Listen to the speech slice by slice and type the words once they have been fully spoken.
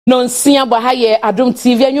No nsia ba ha ye Adom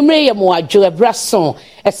TV anwumre ye mo adwo ebrason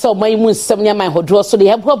ese oman mu nsem nya man hodro so de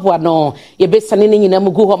heboboa no ye besane ne nyina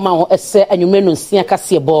mugu ho ma ho ese anwumre no nsia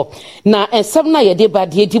kase bo na ensem na ye de ba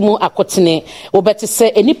de di mu akotene wo beti se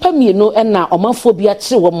enipa mienu na omanfo bi a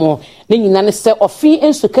kire wo mo ne nyina ne se Offin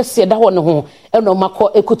ensu kase da ho ne ho eno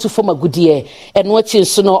makọ ekotufo magudie eno achi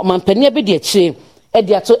nso no omanpania be de akire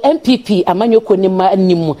Ediato MPP amanyoko ni ma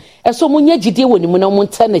animu eso munya gidie wonimu na mu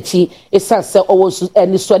ntanachi esanse owo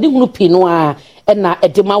eni suade hunu pino a na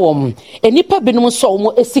edema wom enipa binum so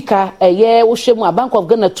wo esika eye wo hwemu a Bank of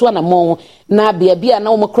Ghana to na mo na bia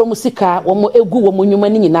na wo krom sika wo egu wo nyuma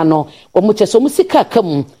ni nyina no wo cheso mu sika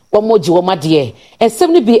kam wo gi wo made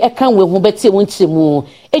ensem ni bi ekan we hu betie wo nchiremu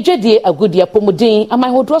edwadie agudie pomuden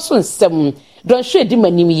amahodro so nsem don hwe di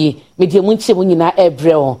manim yi medie mu nchiremu nyina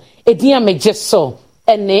ebreo Edia mejeso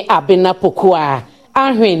ene abena pokua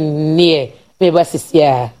ahwen nie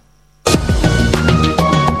mebasisia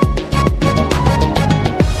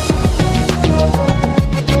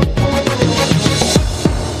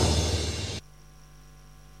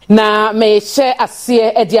na meche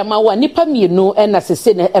asie ediama wa nipa mienu na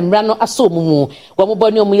sese ne emra no asomumu wo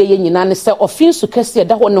moboni omu ye nyina ne se Offin su kase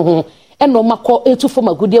da ho ne ho eno makọ etufo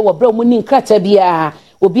magudie wo bra mu ni nkrata bia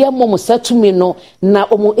obi amom satumi no na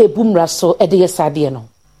omu ebumra so ede yesade no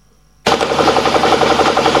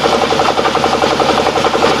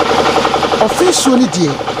Offin so ni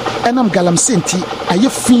die enam galamsenti aye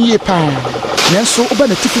finye pa nenso oba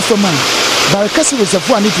na tifu fama barakasi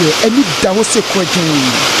reservoir ni die eni da ho se kwagin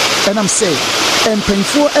enam say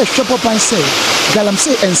empenfo ehwebo ban say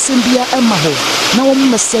galamse ensembia ema ho na wo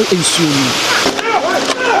mmese ensuo ni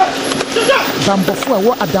bambofo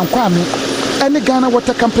wo adankwa ame ene Ghana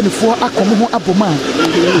Water Company for akomo ho aboma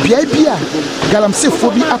bia galamse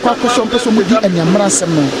fo bi akwakoso mpeso mu di anyamra nsem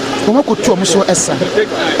no wo makotu omo so esa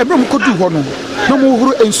ebro mu kodu ho no no mu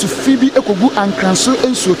huru ensufi bi ekogu ankranso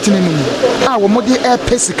ensuo tinenu mu a wo mode air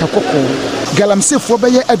pesika kokko galamse fo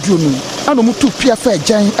beye aduonu ano mu tu pia fa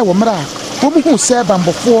agyan e wo mra wo mu hu se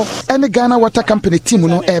bambofo ene Ghana Water Company team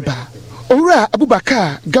no eba owura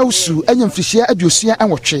Abubakar Gausu anyamfishia aduosia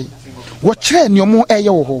anwotwe wo kire nyomo eye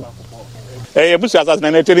wo ho busu asas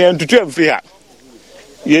na netere ntutu amfiri ha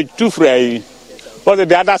ye tu fry for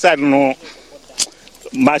the other side no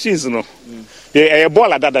machines no ye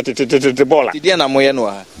bola dada tete bola dia na moye no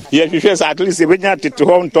ha ye hwehwe at least be nya tete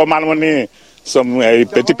ho nto man mo ne some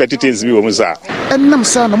petit things bi wo musa ennam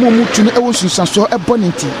sa na mo mutu ne ewo sunsanso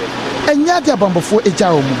ebonenti enya dia bambofo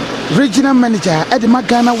eja wo mu regional manager Edema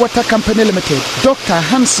Ghana Water Company Limited Dr.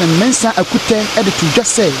 Hansen Mensa Akute editu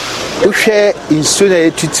jase uhwe insuna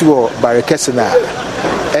etuti wo barakese na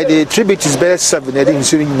the tributes better 7 edi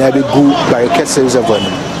insuna nyina be gu barakese reservoir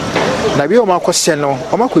na bi o ma question no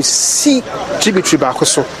o ma ko si tributary ba ko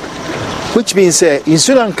so which means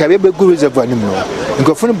insuna nka be gu reservoir ni no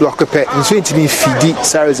nkofo no block pe insuna ntimi fidi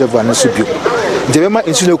sa reservoir no so bio ndebe ma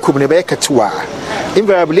insuna kum ne be ketewa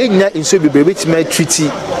invariably nyina insuna be be tima treaty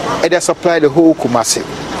e dey supply the whole Kumasi.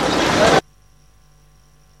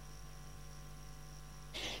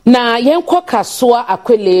 Na yenko kasoa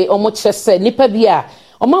akwele omo kyese nipa bia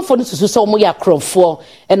omanfo no susu so omo ya kromfo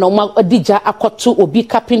na omo adija akoto obi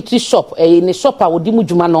carpentry shop ne shop a wodi mu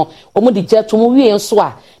djuma no omo dija to mo wie nso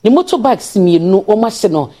a ne motorbikes mienu omo hye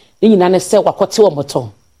no ne nyina ne se wakote omoto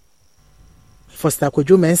Foster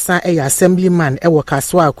Kojo Mensa assemblyman ewo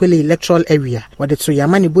kasoa akwele electoral area wode to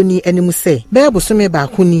yamane boni animu se be bosome ba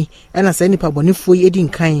kuni na sa nipa bonifo edi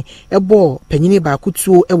nkan ebo panyini ba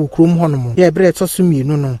kutuo ewo krom honom ye bre toso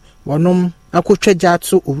mienu no wonom akotwaja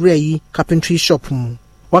to owura yi carpentry shop mu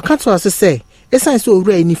wakato asese esan so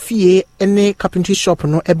owura yi ni fie ene carpentry shop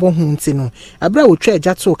no ebo hu nti no abra wotwa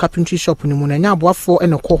agya to carpentry shop no mu na nya aboafo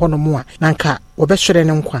ene kɔ honom a nanka wobɛhwere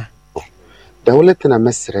ne nkwa the only thing I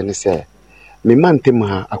mesere ne say me mantem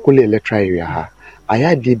ha akole electoral area ha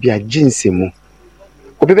aya de bia jinsi mu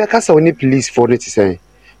obebe kasa oni police for it say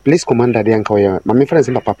police commander de anka oya ma me friends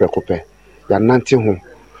papa prekope ya nante ho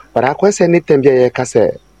but akwese any time bia ye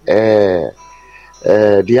kasa the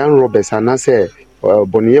young robbers and say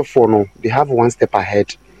boniye for no they have one step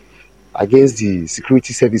ahead against the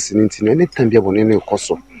security service in any time bia bonene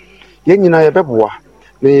koso ye nyina ye beboa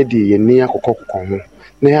na ye di ye ni akokɔ ho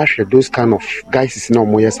na those kind of guys is no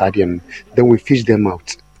more then we fish them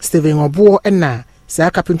out. Steven Obo na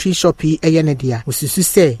sa carpentry shop yi ne dia osusu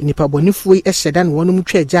se nipa bonifo yi ehyedan wonum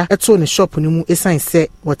twaja eto ne shop no mu esan se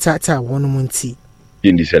watata wonum nti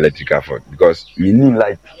in this electrical fault because we need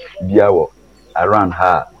light biawo around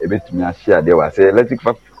her ebetumi ahia there was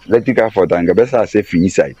electrical fault and besa say free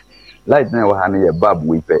inside light na we ha na ye bulb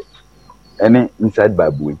we pe any inside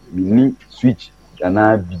bulb we need switch and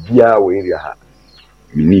bibia we area ha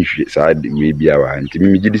mini hwe saa de we bia wa nti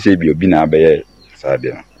me gidi say bi obi na abaye saa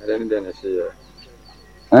de no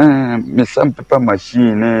me some paper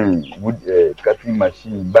machine wood cutting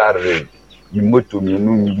machine barre mi moto mi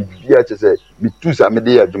nu mi bia che say mi tu sa me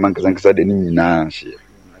de adwuma nkasankasa de ni nyina hye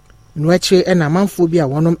Nwache na amanfo bi a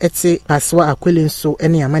wonom ete Paswa Akwele nso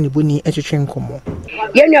ene amaniboni etwetwe nkomo.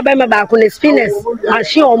 Ye nua ba me ba ko ne spinners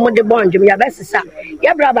machine o mo de bonjum ya besisa.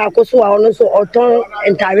 Ye bra ba ko so a ono so oton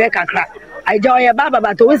entire kakra. Aja oye baba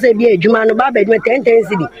ba to we se bi adwuma no baba adwuma 10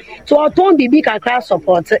 cedi. So oton bibi kakra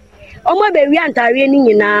support. Omo be wi antare ni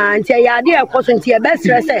nyina ntia ya de ekoso ntia be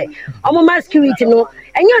stress e. Omo ma security no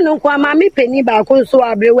enye no kwa ma me peni ba ko so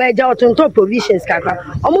abrewe eja otonto provisions kakra.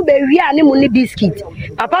 Omo be wi ani mu ni biscuit.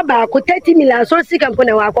 Papa ba ko 30 million so sika mpo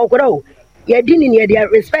na wa akokora o. Ye di ni ye dey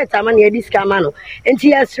respect ama na ye di sika ma no. Nti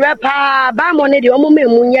ye sre pa ba mo ne de omo me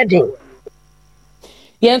mu nye den.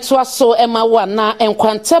 Yentu aso ema wa na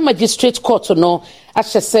enkwanta magistrate court no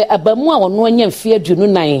ahyese abamu a wono anya mfie adunu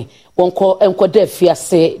nan wonko enkoda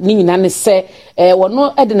afiase ni nyina ne se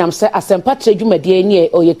wono edinam se asempa tredwumade ani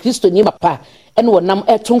oye Kristo ni mapa ene wonam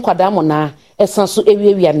eto nkwada mo na esanso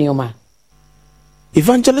ewiewia neoma.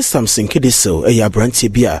 Evangelist Samson Kedisel eya brantie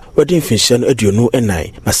bia wedi mfinhyia aduonu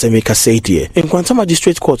enai na semeka saidie enkwanta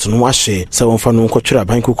magistrate court no ahye se wonfa no nkotwera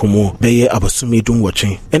ban kokomu beye abosumi dum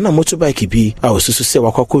wotwe ena motorbike bi a osusu se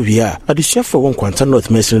wakwakọ wi a adesuafo wonkwanta North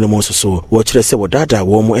Mercy no mo soso wo kire se wodada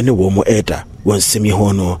wo mo ene wo mo eda wonsemi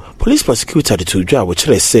ho no police prosecutor de to dwa wo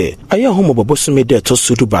kire se aye homo bobosumi de to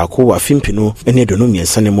sudu ba ko wa fimpinu ene dono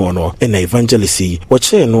miensa ne mo no ena evangelist wo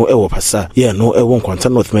kire no ewo pasa ye no ewo nkwanta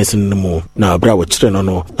North Mercy no mo na abra wo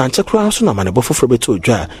no anchekura so na manebo foforo beto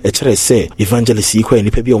dwa e kire se evangelist yi kwa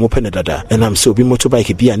nipa bi o mo pene dada enam se obi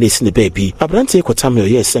motorbike bi a na esi ne baby abrante kotam yo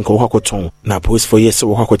ye senka wo kwakoton na police for yes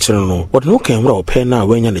wo kwakokire no wode no kan wura open na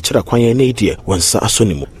wanya ne kira kwan na idie wonsa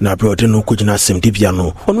asonimu na brode no kugina asem dibia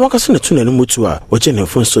no ono wakase ne tuna ne mutu a woje ne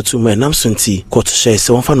fon so tu ma enam so nti court share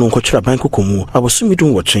se wonfa no nkotwera ban kokomu abosumi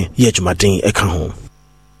dum wotwe ye adwumaden eka ho.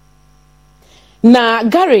 Na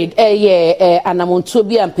Garrett anamontuo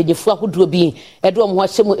bi ampejefu ahodoɔ bi ɛdo ɔmo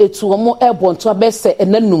ahyɛ mu etu ɔmo ɛbɔnto abɛsɛ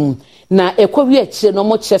enanum na ekɔwi akyire no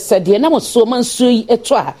ɔmo kyɛ sɛ deɛ nam so mansuo yi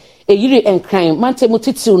eto a eyiri enkran mantemu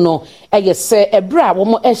titiw no ɛyɛ sɛ ɛbra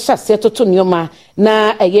ɔmo ɛhyɛ ase toto nneɛma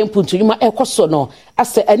na ɛyɛ mpuntunyuma ɛkɔso no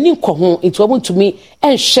asɛ ani nkɔ ho nti ɔmo ntumi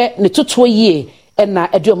ɛnhwɛ ne totoɔ yie ɛna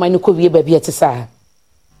ɛde ɔman no kɔwie baabi ɛte saa.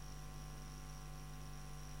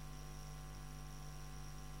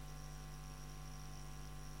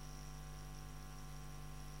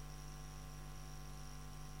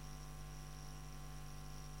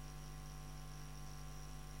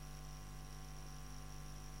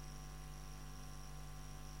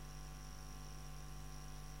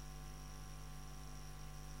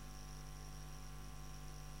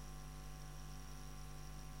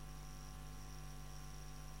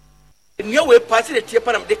 New way passing the tape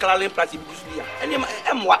and declaring plastic busia.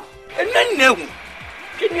 And what? And then no.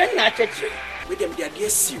 Can you not with them, their dear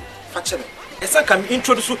seal? Factory. And some can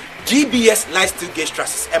introduce GBS lifestyle gauge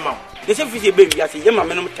trusses amount. They say, baby, I say, Yama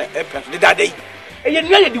minimum the that day. And you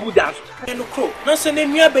nearly do dance. And no crow. No, send a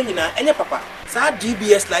near Benina and your papa. So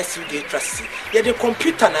GBS lifestyle gauge trusses. Yet the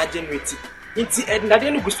computer not generated. Into and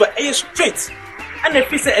Nadine goes for a straight. And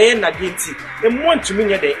if it's a end, and want to mean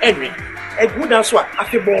the enemy. A good answer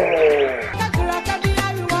after ball.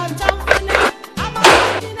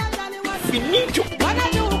 Finito.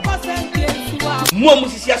 More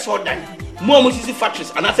Musisia Sordan, more Musisi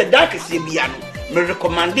factories, and as a dark is Biano, may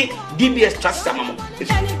recommend DBS Trust Samamo.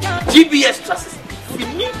 GBS Trust.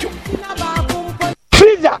 Finito.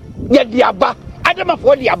 Freezer, yet the Abba, Adama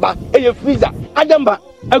for the Abba, a freezer, Adama,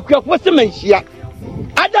 a crop was a mention.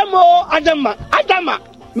 Adama,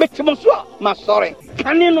 make him my sorry.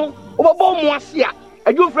 Can you know? Obo moasia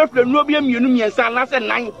adwo frefre no bia mienu miensa na se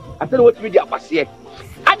nan ase na wotumi dia kwase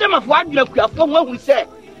adama fo adwena kuafo ho ahu se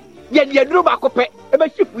ye de aduro ba kope e be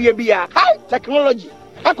shifu ye bia high technology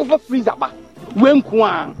akofo freezer ba wenku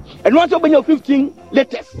a eno so benya 15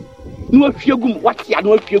 latest no afie watia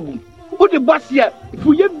no afie gum wo de basia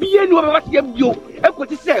fu ye bia ni wo basia bio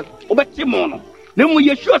ekoti se obeti mo no na mu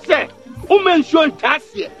ye sure se o mention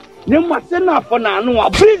tasie Nemu asena for na anu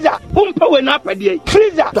a freezer umpe we na apede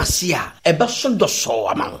freezer dasia ebe so doso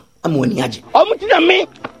amang amoni age omuti na me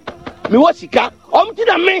wo sika omuti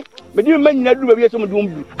na me di me nyina duru bia so mo dum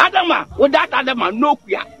bu adama wo that adama no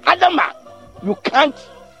kua adama you can't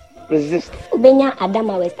resist Benya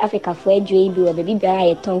Adama West Africa for adwe bi wo be biara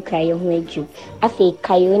ye ton kraye ho adwu afi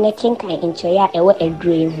kayo na kinkan enchoya ewo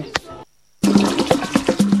adre ho.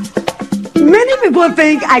 Many people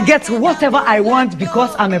think I get whatever I want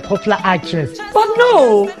because I'm a popular actress. But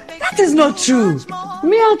no, that is not true.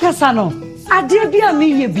 Me ankasa no. Ade bia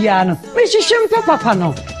me ye bia no. Me hihye papa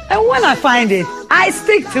no. And when I find it, I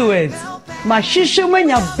stick to it. My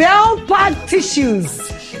shishimanya Bell Pack tissues.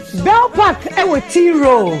 Bell Pack ewe tea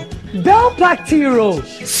roll. Bell Pack tea roll.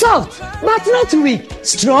 Soft but not weak.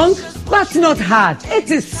 Strong but not hard. It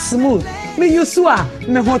is smooth. Me yusua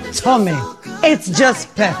me hot tummy. It's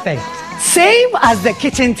just perfect. Same as the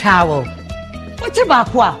kitchen towel. What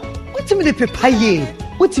about what? What me the papaye?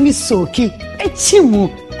 What me soaki? Echimu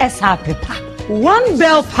esa pepa. One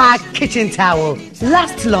Bell Pack kitchen towel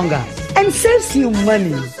lasts longer and saves you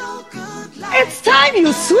money. It's time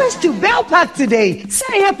you switch to Bell Pack today.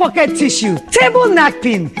 Say your pocket tissue, table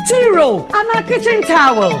napkin, tea roll, and a kitchen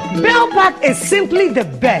towel. Bell Pack is simply the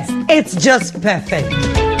best. It's just perfect.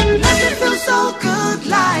 Nothing feels so good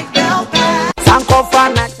like Bell Pack.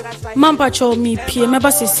 Mampa cho mi pie me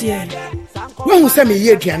ba sesie. When we say me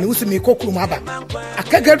ye aduane, we say me kokuru maba.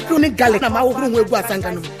 Akagaru ni garlic na ma wo huru egu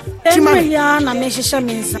asanga no. Emi ya na me hihye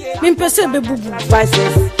me nsa. Me mpese be bubu.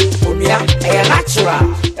 Spices. Omia,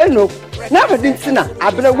 natural. Eno. Na bedin tina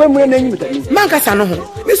abere wemure na nyim dami mankasa no ho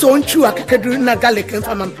mi so ntwu akakaduru na garlic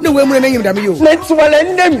mfama na wemure na nyim dami yo na tiwala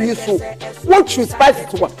ndam so what choose spices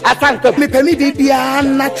to atanka me pemi bibia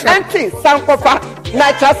natural anti sankofa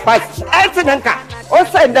natural spices anti nanka o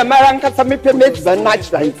say ndamara nkasa me pemi be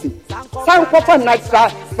natural anti sankofa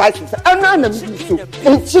natural spices ana na mi so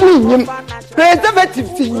nchini nyim preservative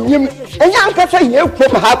ti nyim enya nkasa ye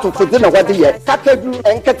kwem ha to fodi na wode ye kakaduru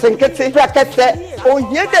enketenkete brakete o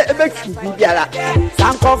yede ebetu bibiara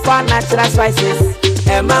sankofa natural spices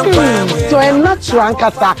so I'm not sure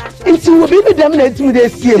nkasa nti wo bibi dem na etu de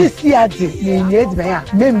sie ade ye nye edme ya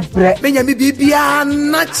membre benya mi bibia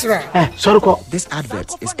natural sorry. This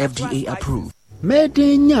advert is FDA approved.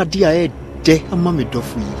 Medenya dia de ama me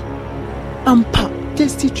dofu yi ampa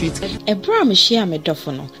tasty treats ebra me share me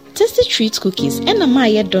dofo no tasty treats cookies and ma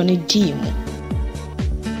ye don di mu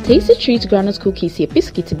tasty treats granite cookies ye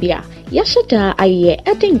biscuit bia ya shada aye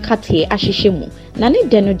eden kate ahihye mu na ne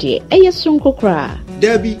de no de eye sonko kra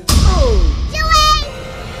Debbie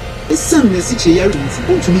it's some message here to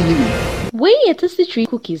me we ye tasty treats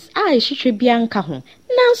cookies a ehihwe bia nka ho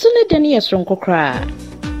nanso ne de ne ye sonko kra.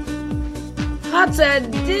 Hot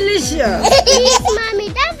and delicious. Please, Mommy,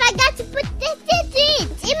 don't forget to put tasty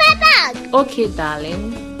treats in my bag. Okay, darling.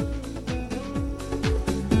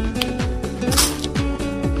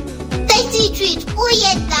 Tasty treats. Oh,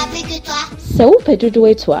 yes, toi. So, Pedro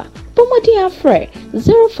Etwa, Pomodi Afre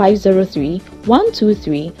 0503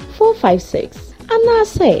 123 456. And I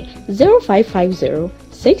say 0550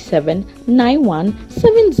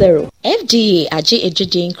 679170. FDA Aje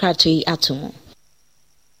Ejidin Kratui Atumo.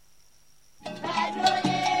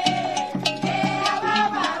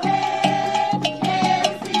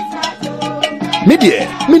 Media,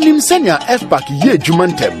 minim senya F-Pack ye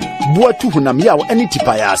jumantem, bua tu hunam yaw eni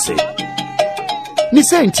tipaya ase. Ni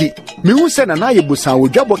senti, mi hu se na na ye busan wo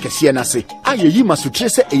dwabo kese na se, aye yi masutre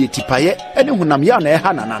se eye tipaye eni hunam yaw na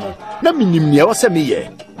eha na no. Na minim ne wo se me ye.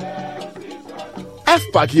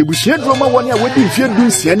 F-Pack ye buhie droma woni a wodi mfie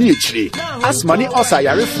dunsia ne echire. Asmani osa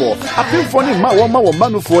yarefo, apemfo ne ma wo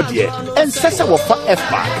manufo de, ensese wo fa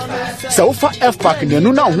F-Pack. Se wo fa F-Pack ne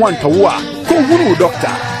nu na ho antowo a, ko huru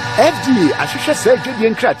doctor. FDA ahwehwe say dwedie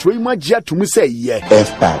nkratwe mu agia to mu say ye.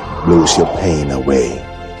 F-Pack blows your pain away.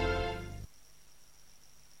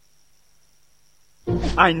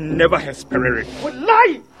 I never had spirit. What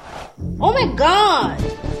lie? Oh my God!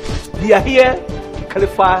 They are here to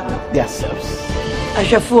qualify themselves.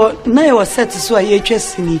 Ashafo na ye set so aye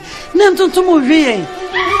twesini na ntontom owie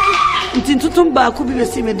ntintontom ba ko bi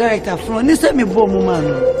besi me director from ni se me bo mu man.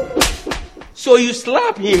 So you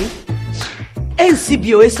slap him?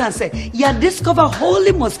 NCBO say ya discover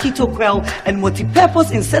holy mosquito coil and multi-purpose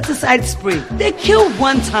insecticide spray. They kill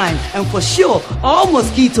one time and for sure all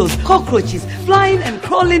mosquitoes, cockroaches, flying and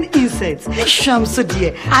crawling insects. Sham so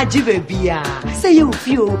dear, ajibe bia. Say you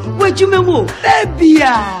feel what you memo,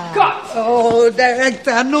 bia. Oh,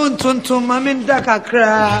 director, no tonton mamin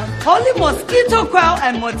dakakra. Holy mosquito coil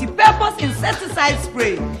and multi-purpose insecticide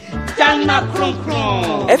spray. Jana kron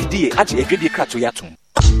kron. FDA aji egedi krato yatum.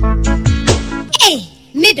 Hey,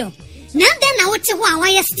 middle. Nanda na wote ho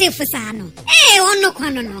awaya stiff sano. Ono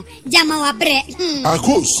kwano no. Jama wa bre.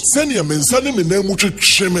 Akos, senior mensa ne me na mu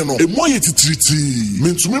twetwe me no. Emo ye titiriti.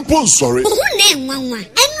 Mentumi pon sori. Hu na enwanwa.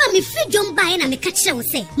 Enu me freedom buy na me catch you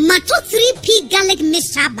say. Mato 3P garlic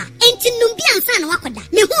mixture ba. Enti numbi ansa na wakoda.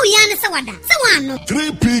 Me hu ya ne sawada. Sawano.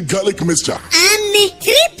 3P garlic mixture. Ane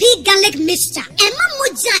 3P garlic mixture. Ema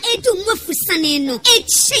moja edu mwafusane no.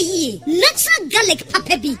 Eche natural garlic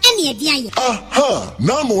papebi. Eni ediaye. Aha.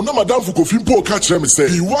 Nano na madam Fukofimpo catch me say.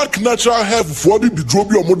 The work natural hair for bi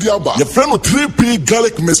drobi omodiaba. Your friend 3P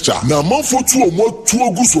garlic mixture. Na manfo tu omo tu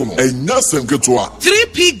oguso no. Enya semketoa.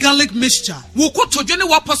 3P garlic mixture. Wo ko tojo ne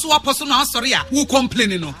waposo na asori a wo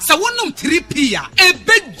complain no. Sa wonum 3P a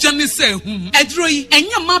ebe jane se hum. Edro yi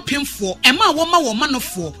enya mapemfo. Ema wo ma wo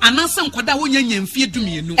manofo. Anansa nkwada wo nya nyamfie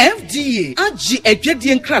dumienu. FDA agi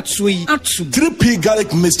adwade nkratso yi atum. 3P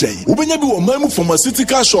garlic mixture. Ubenya bi wo mamu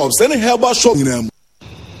pharmaceutical shops and herbal shop nyinam.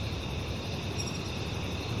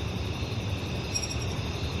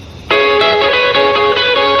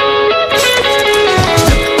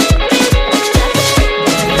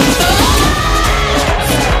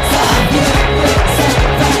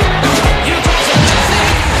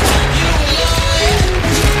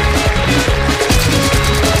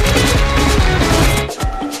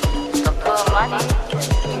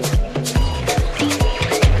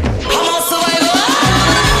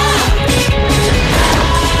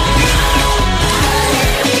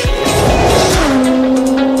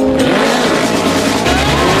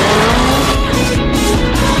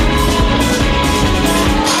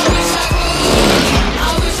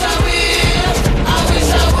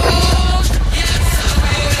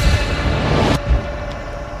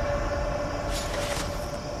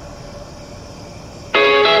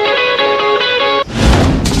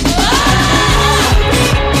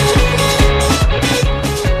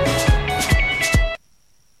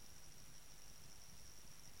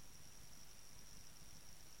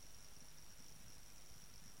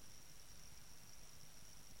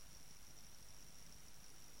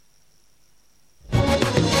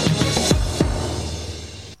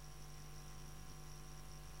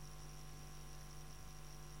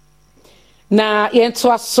 na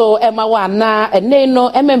yento aso ema na ene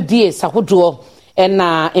no MMDA sahodo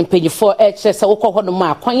na empanyifo se wokọ no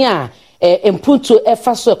ma kwan a empuntu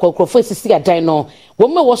efa so ekokrofo sisi adan no wo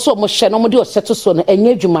me wo so mo hye no mo de oseto so no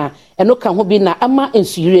enye adwuma eno ka ho bi na ama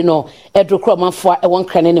ensuyire no edrokro manfo e won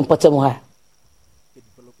kran ne mpotamu ha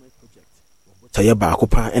taya baako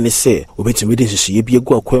pa ene se obetumi de hyehyɛ bi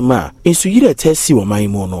egu akwama ensuyire atasi wo man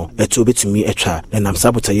mu no eto obetumi etwa na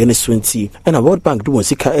namsabota ye ne so nti na World Bank do won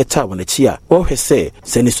sika eta won achi a wo hwɛ se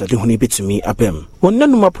sani so de honi betumi abem won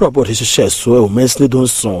nanum aprobot hyehyɛ so e o mensle don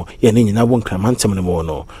so ye ne nyina won kramantem ne mo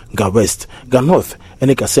no ga west ga north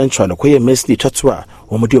ene ga central ko ye mensle twato a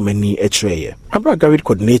wo mo de o mani etreye abra garid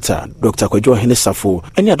coordinator Dr. Kwadwo Henesafo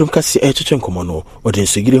ene adom kase etwetwe nkomo no ode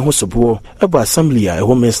nsugire ho sobo ebo assembly a e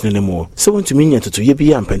ho mensle ne mo se won tumi nya toto ye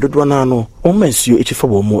bi ampen dodo na no o mensuo echifa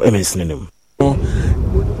wo mo emensle ne mo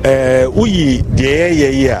uyi de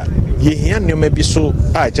ye ye hia nneoma bi so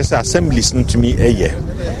a kyese assemblies ntumi eye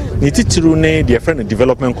ni titiru ne de friend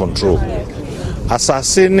development control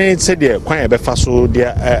asase ne se de kwan ebe fa so de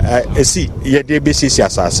esi ye de be sisi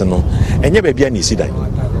asase no enye ba bia ni sidan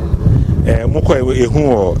mukọ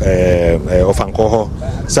ehu ofanko ho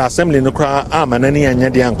sa assembly no kra amanani anya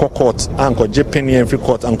de anko court anko jepen ye free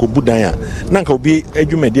court anko budan a nanka obi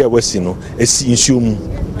adwumade a wasi no esi nsuo mu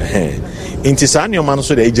inti sa ne o man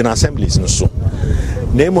so de ejina assemblies no so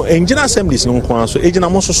nemo ejina assemblies no nko so ejina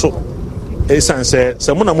mo so esanse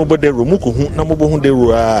se mo na mo bode ro muko hu na mo bo hu de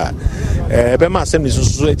ro a be ma assemblies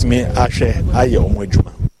so etimi ahwe aye omo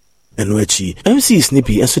adwuma eno achi MCs ni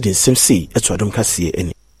bi enso de nsem eto adom kase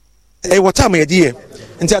eni what time ye die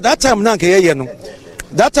nti at that time na nka ye no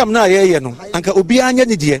that time na ye no anka obi anya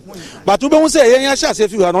ni die but ube hu say ye nya hya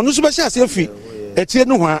asefi ha no no so be hya asefi etie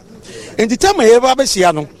no ho a nti time ye ba be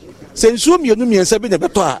hya no sensuo mienu miensa bi ne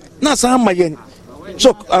beto a na san ma ye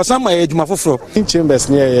so asan ma ye djuma foforo in chambers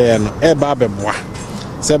ne ye no e ba be moa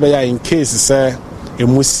se be ya in case say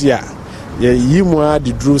emusia ye yimwa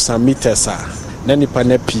the drew some meters na nipa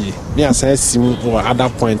na pie me asan sim or other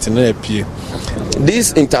point na pie.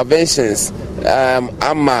 These interventions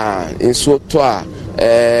ama in soto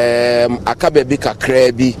akabebi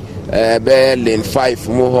kakra bi be lane 5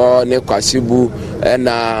 mo ho ne kwasibu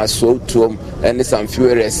na sotom and some few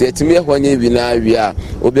areas etimi ehonye bi na wi a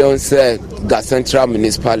obi on say ga central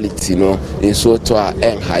municipality no in soto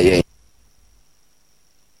haye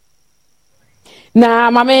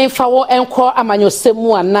na mame fawo enko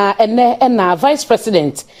amanyosemu na ene na vice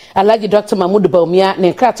president Alhaji Dr. Mahmoud Bawumia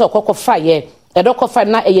ne krata okokofa ye edokofa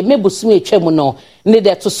na eye mebusumi etwemu no ne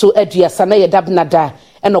de to so aduasa na ye dabnada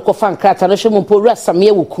enokofa nkrata no hwemu mpo rasa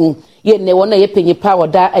me wuku ye ne wona ye penyi power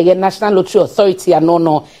da eye National Lottery Authority ano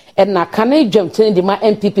no na kane dwamtene di ma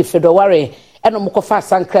MPP Fedoware eno mokofa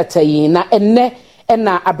sankrata yi na enne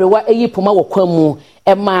na abrewa eyi poma wokwamu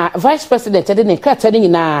ma vice president de ne krata ni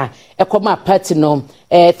nyina ekoma party no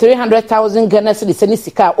 300,000 Ghana cedis ni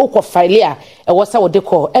sika okọ file a wosa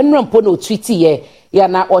wodekọ enrampo no tweety ye ya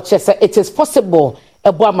na ochese it is possible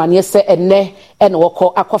ebo amane se enne ene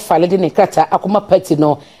wokọ akọ file de ne krata akoma party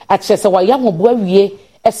no achese wa ya hobo awie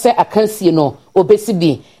ese akansie no obesi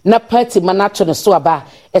bi na party manato no so aba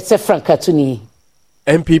ese frankatuni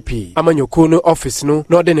MPP amanyoko no office no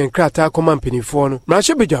na ode ne nkrata akoma mpanifo no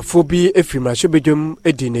mrahwebedwafo bi efiri mrahwebedwam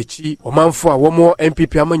edi n'echi omanfo a womo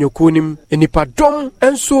MPP amanyoko nim enipa dom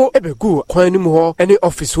enso ebegu kwan nim ho ene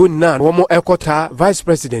office ho na womo ekota vice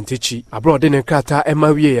president echi abro ode ne nkrata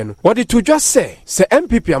emawie no wode tudwa se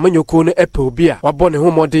MPP amanyoko no epe obi a wabɔ ne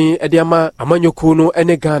ho modern ede ama amanyoko no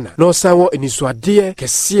ene Ghana na osanwo enisuade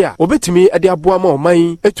kese a obetimi ede aboa ma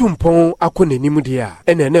oman etumpon akonanim de a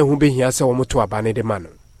ene ho behia se womoto aba ne de ma.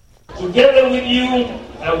 Together with you,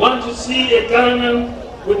 I want to see a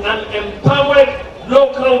Ghana with an empowered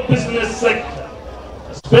local business sector,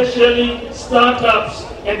 especially startups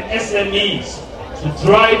and SMEs, to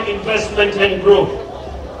drive investment and growth.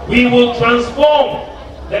 We will transform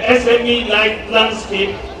the SME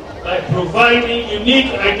landscape by providing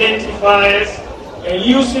unique identifiers and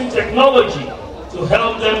using technology to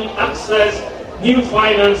help them access new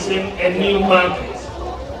financing and new markets.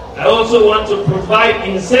 I also want to provide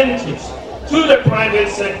incentives to the private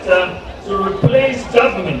sector to replace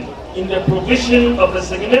government in the provision of a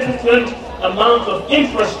significant amount of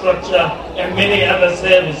infrastructure and many other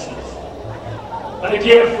services. My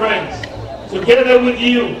dear friends, together with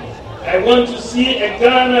you, I want to see a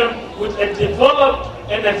Ghana with a developed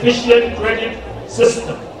and efficient credit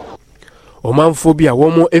system. Omanfo bi a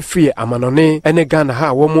womo efie amanone ene Ghana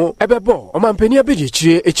ha womo ebebo omampani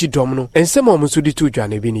abegichire echidom no ensem omuso di tudwa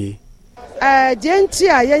ne bi ni Jenti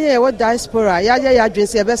a yeye wo diaspora ya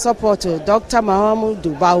adwense ebe support Dr.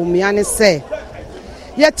 Mahamudu Bawumia se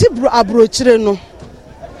ye tibru abrochire no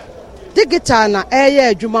digital na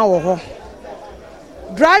eye adwuma wo ho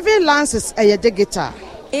driving license eye digital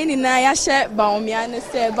eni na ya she Bawumia ne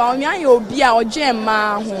se Bawumia ye obi a oje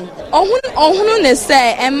ma ho ohunu ne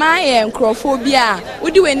se ema ye nkrofobia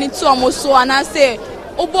udi weni tu omoso ana se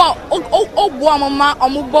obo amama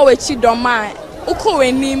omubo wechi doma uko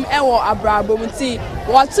wenim ewo abrabo muti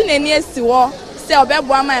watu neni esiwo se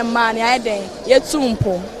obebo ama ema ne ayeden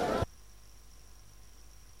yetumpo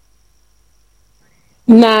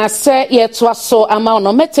na se yeto aso ama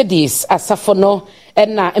ono Methodist asafo no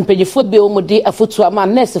na mpanyifo bi omudi afutu ama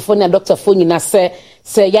nurse fo na doctor fo nyina se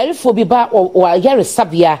yarefo bi ba wa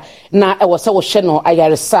yaresabia na ewo se wo hye no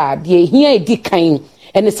ayaresa de hia edi kan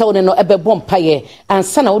ene se wo no ebebo mpaye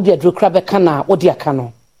ansa na wo de adrokra be kana wo de aka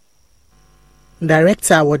no.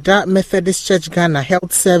 Director Wada Methodist Church Ghana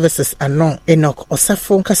Health Services ano Enoch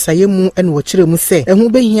Osafo nkasayemu ene wokyire mu se ehu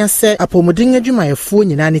behia se apomodin adwumayefo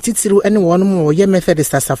nyina ne titiru ene wonum wo ye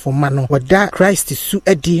Methodist asafo ma no Wada Christ su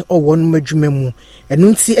edi o wonum adwumemu enu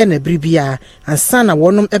nti ene bribia ansa na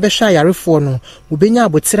wonum ebehwa yarefo no obenya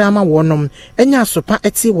abotire ama wonum enya asopa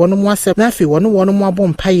eti wonum asem na afi wonum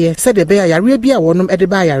abompaye se de be yare bia wonum ede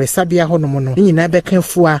ba yaresabia honum no nyina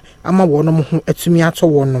bekanfua ama wonum ho atumi ato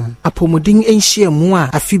wonum apomodin mu a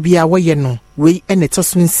afibia woye no we ene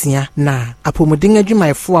tosunsia na apomodin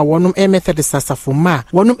adwumayefo a wonum Methodist asafo ma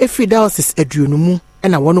wonum efri diocese aduonumu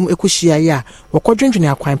ena wonum ekohia ya wokodwendwene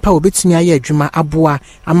akwanpa obetumi aye adwuma aboa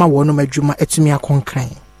ama wonum adwuma atumi akonkran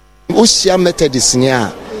osia Methodist ni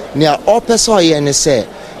a opeso ye ne se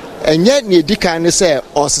enye ne dikan ne se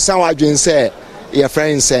osesa wadwen se ye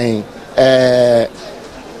friend saying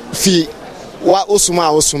fi wa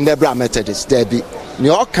osum de bra Methodist there be ni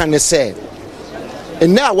o kan se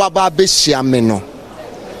na waba behia me no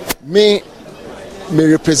me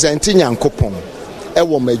representing Yankopon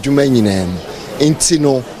ewo madwuma nyinaa enti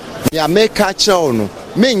no me ameka cheo no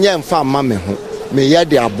me nya mfa ma me ho me ye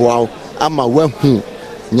de aboa ama wahu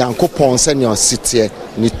Yankopon se ne osite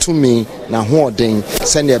ne tumi na hoɔden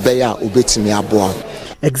se ne be ya obetimi aboa.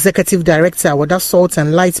 Executive Director Wada Salt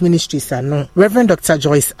and Light Ministries ano Reverend Dr.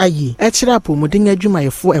 Joyce Ayi echira apomodin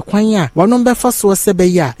adwumayefo ekwan a wonom befa so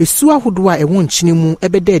sebe ya esu ahodo a ewon nkyene mu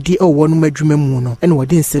ebeda di o wonum adwuma mu no ene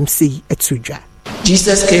wode nsem sei etudwa.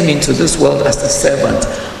 Jesus came into this world as a servant,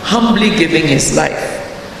 humbly giving his life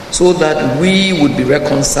so that we would be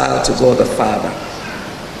reconciled to God the Father.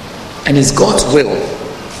 And it's God's will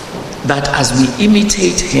that as we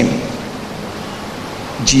imitate him,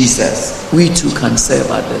 Jesus, we too can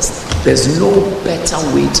serve others. There's no better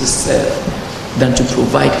way to serve than to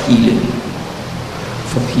provide healing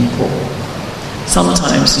for people.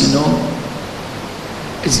 Sometimes,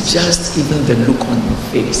 It's just even the look on your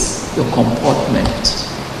face, your comportment,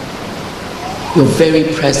 your very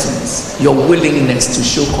presence, your willingness to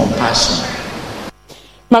show compassion.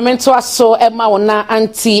 Mamento aso ema wona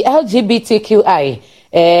anti LGBTQI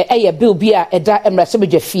eye bill bia eda emrase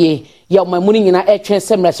bedwafie ya omamuni nyina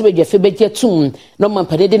etwense emrase bedwafe begyetum no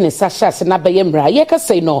mampadede ne sashas na beye mra ye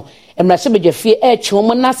kasei no emrase bedwafie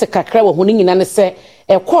etwom na se kakra wo hunu nyina ne se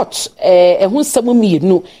court ehun samu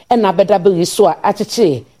mienu na beda bill so a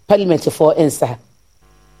acheche parliament for ensa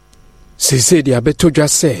Sese dia betodwa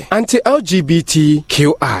se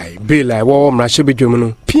anti-LGBTQI bill I wo mrahye bedwom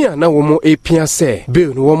no pia na wo mo epia se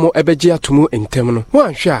bill no wo mo ebegye atomu entem no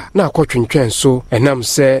wanhwa na akotwentwen so enam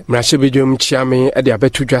se mrahye bedwom chiame e dia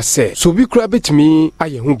betodwa se so bi kura betimi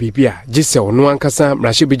aye hu bibia gise ono ankasa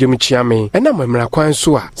mrahye bedwom chiame enam mrakwan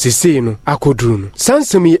so a sese no akoduru no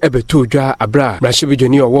sansemi ebetodwa abra mrahye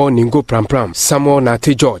bedwoni owo ningo prampram Samuel na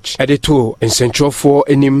te George edeto ensentrofo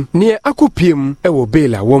enim ne akopiem e wo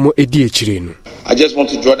bill a wo mo edi I just want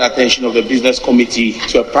to draw the attention of the business committee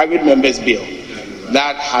to a private members bill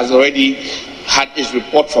that has already had its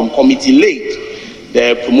report from committee late,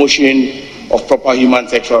 the promotion of proper human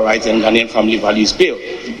sexual rights and Ghanaian family values bill,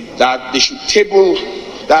 that they should table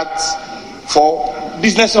that for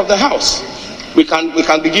business of the house. We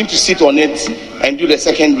can begin to sit on it and do the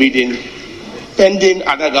second reading pending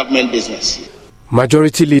other government business.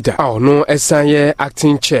 Majority leader no esanye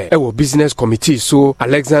acting chair ewo business committee so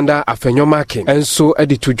Alexander Afenyomakin enso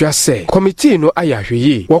editudwa se committee no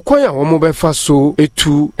ayahweye wokwan a wo mo befa so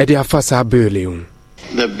etu ede afasa bill.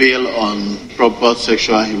 The bill on proper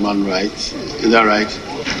sexual and human rights, is that right?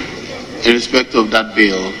 In respect of that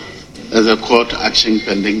bill, there's a court action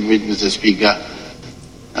pending which Mr. Speaker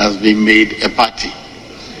has been made a party.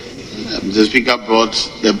 Mr. Speaker brought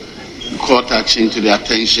the court action to the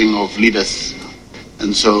attention of leaders.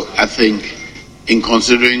 And so I think in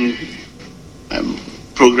considering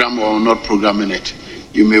program or not programming it,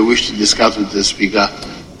 you may wish to discuss with the Speaker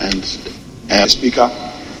and Speaker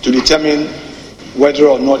to determine whether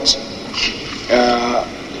or not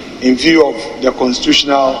in view of the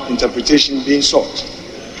constitutional interpretation being sought,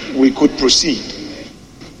 we could proceed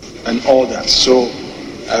and all that. So,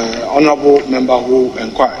 Honourable Member who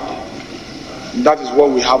inquired, that is what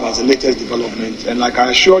we have as the latest development. And like I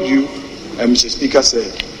assured you, Mr. Speaker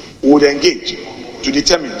said, we would engage to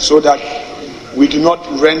determine so that we do not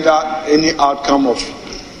render any outcome of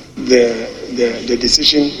the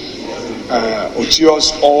decision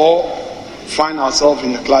odious or find ourselves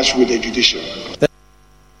in a clash with the judiciary.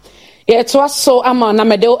 It was so ama na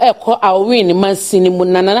medel eko awin mansini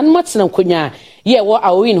munana matena konya ye wo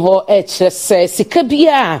awin ho se sika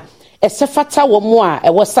bia esefata wo mo a e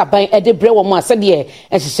wo saban e de bre wo mo ase de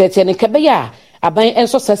ehyehyete ne kebeya aban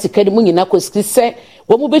enso sasika de munyina koski se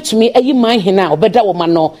wo mo betumi ayi man hina obeda wo ma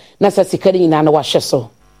no na sasika de nyina na wahye so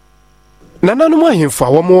Nananum ahemfo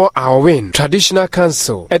awomo Awin Traditional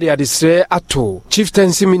Council ede adesre ato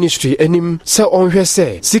Chieftaincy Ministry enim se onhwe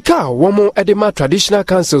se sika womo ede ma Traditional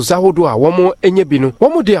Council zahodo a womo enye bi no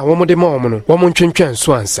womo de a womo de ma womo no womo ntwentwen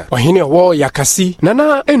so ansa ohene wo yakasi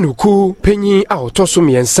nana enuku penyi a otoso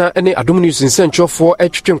miensa ene adom news nsentwofo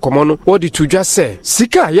etwetwen komo no wodi tudwa se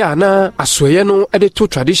sika ya na asoye no ede to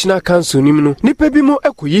Traditional Council nim no nipa bi mo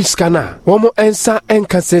ekoyi sika na womo ensa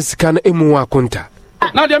enkase sika na emu akonta.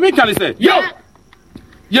 Now the American say, yo,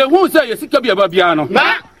 you won't say you see Kabi Ababiano.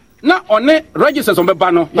 Now on it registers on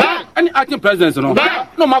Babano, any acting presidents, no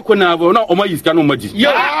Makuna, no Oma is Cano Maji.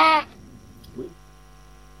 Yeah,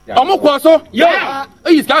 Omokwaso, yeah,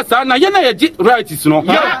 he's got son, Yana right is no,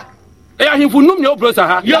 yeah, him for no your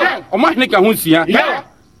brother, yeah, or my neck, yeah.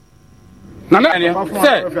 Nana,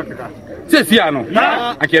 say,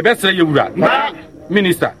 Siano, I can best say you,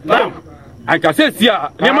 Minister. I can say, yeah,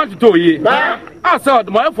 they want to do it. I saw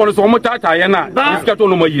my phone is almost at Ayana. It's got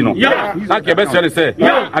no more, you know. I can best say,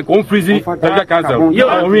 I come freezing the council,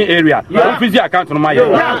 your area, freezing account on my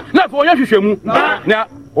area. Not for your now,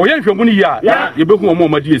 or your money, yeah, you book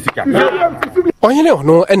more Jessica. Oyele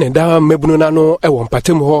no eneda mebuno na no e won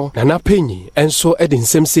patem ho na na penyi enso e de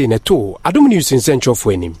nsem sei ne to adom news nsentro fo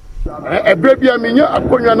anim. Ebra bia menya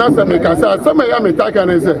akonwa na samekasa samaya metaka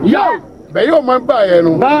ne se. Bayo man bae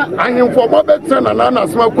no ahemfo mo betra na na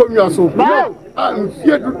asema konwa so a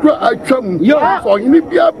nsie dudu atwam so hini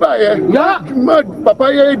bia bae djuma papa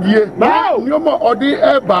ye die nyomo odi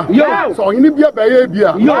eba so hini bia bae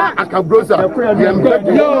bia akabrosa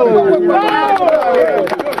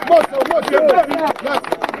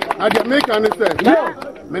I make an answer.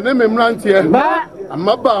 My name is Mrantia. I'm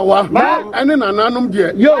a bawa. And then anonymous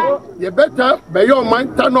dear. You better by your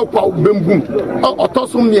mind turn up boom boom. Or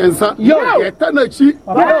tossum yansa. You turn a cheap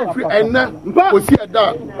and then we see a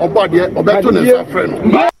dog or body or better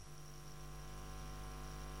friend.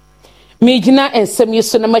 Mijina and some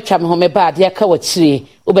use on a much am home bad yakawatri,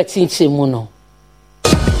 Ubetinchi Muno.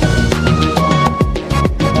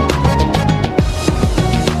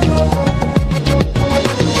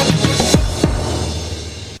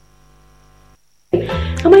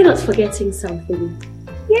 Am I not forgetting something?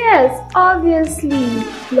 Yes, obviously.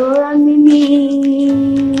 Flora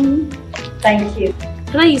Mimi. Thank you.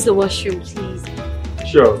 Can I use the washroom, please?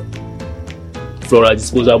 Sure. Flora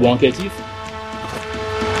disposable handkerchief.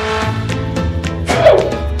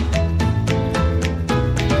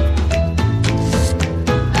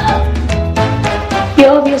 You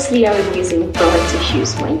obviously aren't using Flora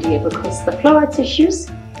tissues, my dear, because the Flora tissues,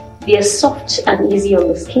 they are soft and easy on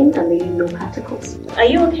the skin and they leave no particles. Are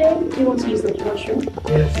you okay? Do you want to use the washroom?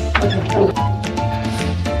 Yes.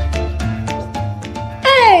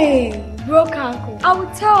 Hey, broke uncle. I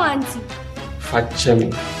will tell Auntie. Fat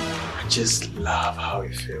Chemi, I just love how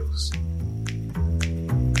it feels.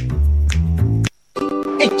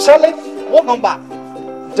 Hey, Charlie, welcome back.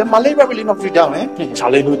 The malaria really knocked you down, eh?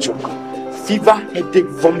 Charlie, no joke. Fever, headache,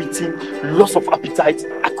 vomiting, loss of appetite.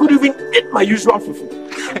 I couldn't even eat my usual fufu.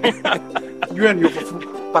 You and your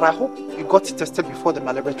fufu. But I hope you got tested before the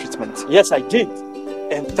malaria treatment. Yes, I did.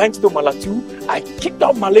 And thanks to Malatu, I kicked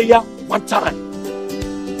out malaria one time.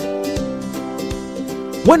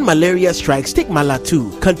 When malaria strikes, take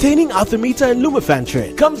Malatu, containing artemether and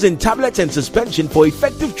lumefantrine. Comes in tablets and suspension for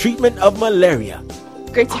effective treatment of malaria.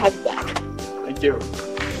 Great to have you back. Thank you.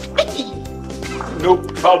 No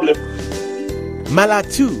problem.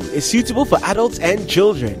 Malatu is suitable for adults and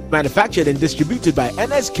children. Manufactured and distributed by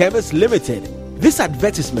NS Chemist Limited. This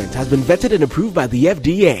advertisement has been vetted and approved by the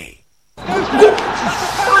FDA.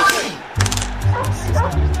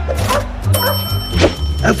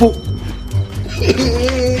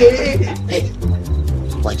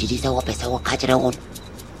 What did you say? What person will catch it on?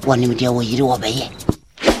 One minute, you will obey.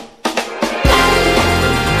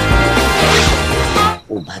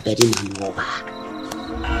 Oh, baby, man, over.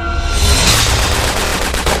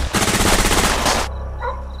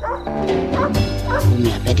 Me,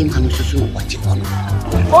 I bet him how to do what you want.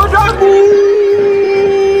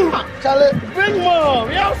 Charlie, bring more.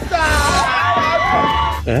 We outside.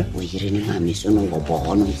 Eh? We didn't have me so no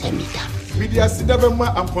born with a meter. Media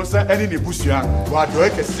Sidabema and Ponsa and in the Bushia, what do I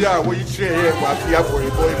see? What you share, what you have for a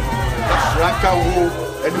boy, Ranka Woo,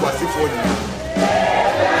 and what's it for you?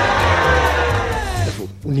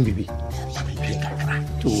 Unibibi.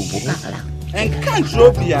 And can't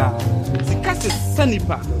drop here. The cast is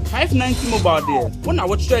Sanipa 590 mobile there. When I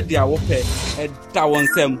watch that, they are open at Tawon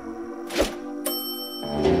Sem.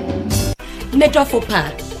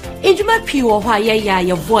 Metrofopa. Injuma pure why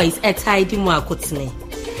your voice at tidy Marcotne.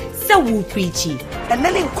 So woo preachy. And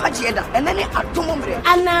then in Quajieda, and then at Tomombre.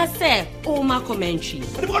 And I say, oh, my commentary.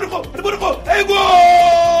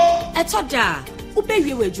 I told ya,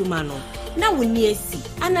 Ubey with Jumano. Now we near see,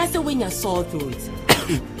 and I say when you saw through it.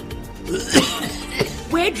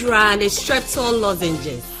 We're dry and Streptol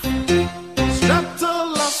lozenges.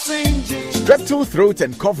 Streptol lozenges. Streptol throat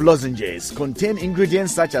and cough lozenges contain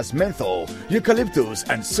ingredients such as menthol, eucalyptus,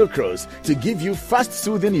 and sucrose to give you fast,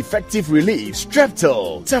 soothing, effective relief.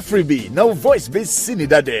 Streptol, Tafribi, no voice-based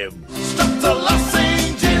Sinidadem. Streptol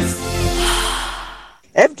lozenges.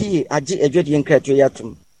 FDA, Aji Ejodi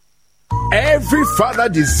Nkretuyatum. Every father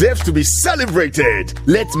deserves to be celebrated.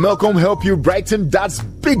 Let Malcolm help you brighten Dad's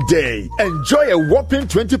big day. Enjoy a whopping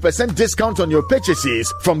 20% discount on your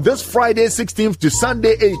purchases from this Friday 16th to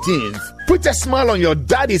Sunday 18th. Put a smile on your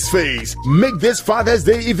daddy's face. Make this Father's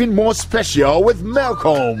Day even more special with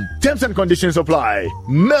Malcolm. Terms and conditions apply.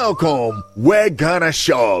 Malcolm, where Ghana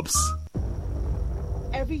shops.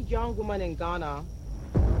 Every young woman in Ghana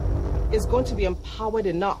is going to be empowered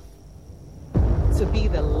enough to be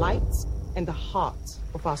the light and the heart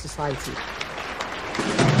of our society.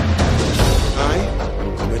 I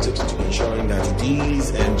am committed to ensuring that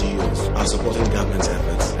these NGOs are supporting government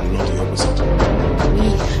efforts and not the opposite.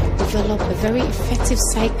 We have developed a very effective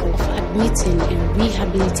cycle for admitting and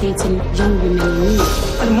rehabilitating young women in need.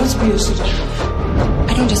 I don't want to be your soldier.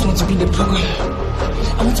 I don't just want to be in the program.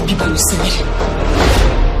 I want to be by your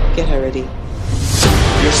side. Get her ready.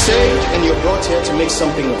 You're saved and you're brought here to make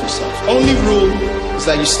something of yourself. Only rule is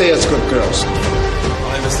that you stay as good girls.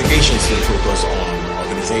 Our investigations here focus on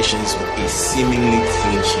organizations with a seemingly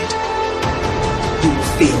clean sheet. You will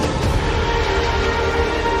fail.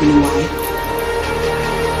 You know why?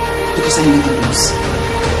 Because I never lose.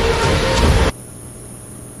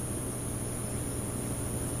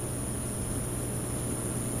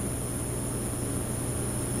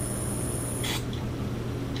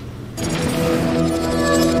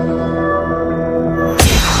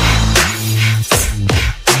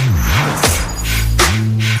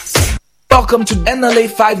 Welcome to NLA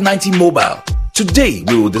 590 Mobile. Today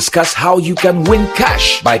we will discuss how you can win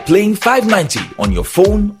cash by playing 590 on your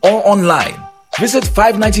phone or online. Visit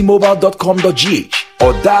 590mobile.com.gh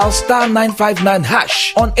or dial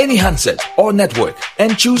 *959# on any handset or network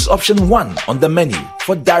and choose option 1 on the menu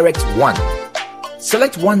for direct 1.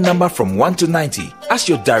 Select one number from 1 to 90 as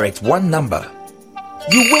your direct 1 number.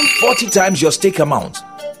 You win 40 times your stake amount,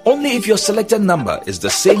 only if your selected number is the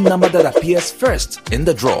same number that appears first in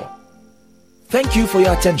the draw. Thank you for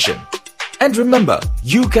your attention. And remember,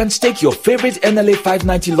 you can stake your favorite NLA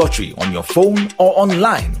 590 lottery on your phone or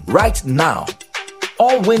online right now.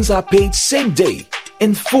 All wins are paid same day,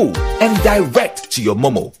 in full, and direct to your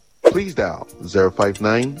Momo. Please dial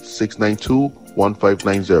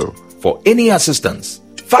 059-692-1590 for any assistance.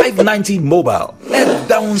 590 Mobile. Head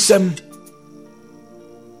down some.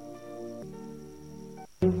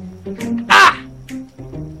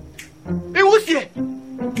 It was here.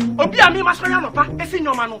 Obi ami masanya no pa esi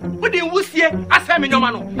nyoma no we dey wusie asem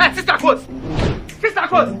nyoma no sister coach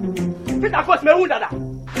me hu dada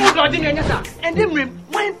who do dey nyanya sa endemrem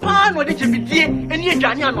wan pa no dey jebidie eni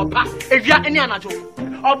adwane anopa ewia eni anajo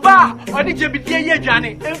oba odi jebidie ye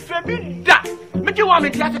adwane emfe bi da meke wa me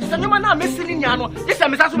dia se nyoma na mesi ni nya no yesa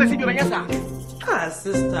me sa so mesi bi nyanya sa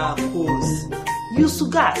sister coach you su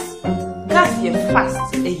gas ye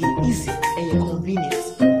fast and you easy and you convenient.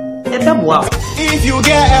 If you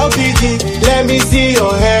get LPG, let me see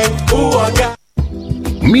your hand. Ooh, I got.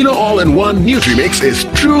 Mino All-in-One Nutrimix is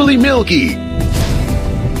truly milky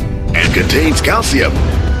and contains calcium,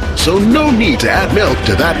 so no need to add milk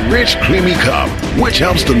to that rich, creamy cup, which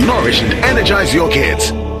helps to nourish and energize your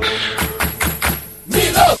kids.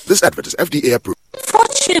 This advert is FDA approved.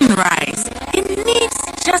 Fortune rice. It needs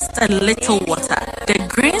just a little water. The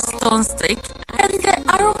green stone stick and the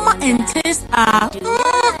aroma and taste are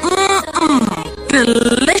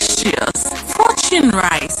delicious. Fortune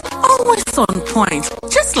rice, always on point,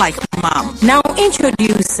 just like mom. Now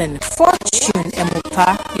introducing Fortune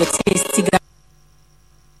Emopa, your tasty guy.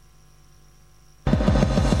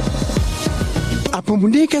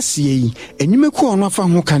 Apomune kasiye enyumeku ono afa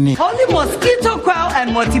ho kane. Holy mosquito coil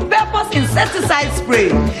and multi-purpose insecticide spray.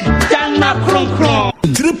 Dana kron kron.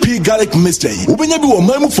 3P garlic mixture. Ubenya bi wo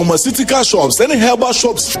mamu pharmaceutical shops and herbal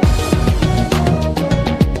shops.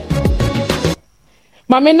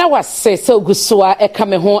 Mame na wase se ogusua eka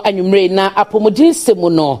me ho anwumre na apomudin semu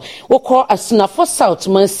no wokọ asunafo South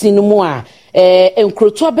Mansini mu a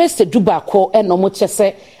enkroto abese dubako eno mo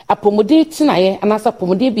chese apomudin tinaye anasa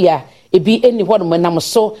apomudin bia ebi eni ho no nam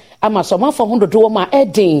so ama so manfo ho dodo ma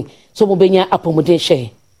edin so mo benya apomudin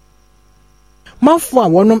hye Manfo a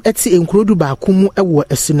wonom eti enkrodu baako mu ewo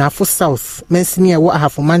asunafo South Mansini ewo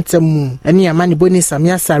ahafomantam mu ene amane boni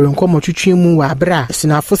samia sare nkomotwetwe mu wa abra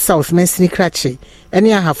asunafo South Mansini krache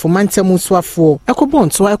ene ahafomantam suafo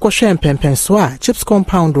ekobonto ekohwe mpempenso a Chips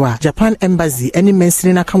Compound wa Japan Embassy ene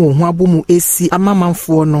Mansini na ka wo ho abomu esi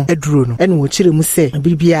amamanfo no eduro no ene wo kire mu se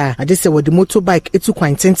bibia ade se wo de motorbike etu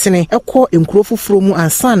kwan tentene ekọ enkro foforo mu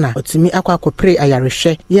ansana otumi akọ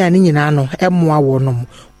ayarehwe ya ne nyina no emoa wonom.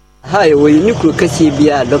 Hi, we ni kru kasi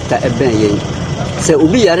bia doctor eben yen. Se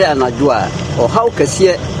obi yare anadwo a o haw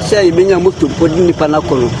kase se ibenya mutu podi nipa na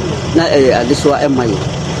kono na adeso emaye.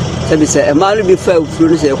 Se bi se emaru bi fa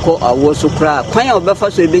ofuru se ko awo so kra kwan a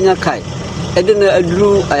obefa so ibenya kai. Ede na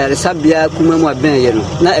aduru ayaresa bia kuma mu aben yen no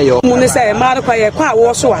na eyo. Mu ne se emaru kwa ye kwa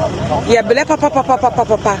awo so a ye bele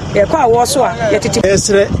papa ye kwa awo so a ye titi.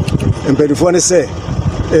 Esre empedifo ne se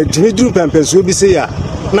dini duru pempenso bi se ya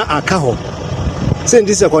na aka ho. Send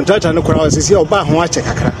this a contractor no crowd is here ba ho ache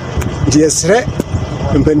kakra die sre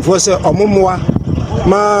mpenfo se omomoa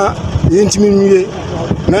ma yentimi nwie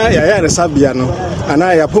na ya resabia no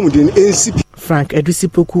ana ya pomudin NCP Frank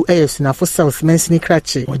Edusipoku sunafo South Mansini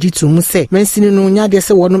krache wajitu mu se Mansini no nyade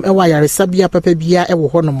se wonom ewa ya resabia papa bia ewo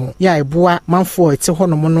honom ya eboa manfo ete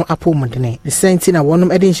honom no apomudene the senti na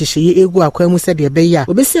wonom ede nhyehyeye egu akwa mu se de beya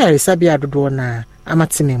obesi ya resabia dodo na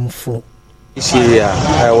amatene mufo Syria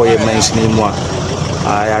woye Mansini mu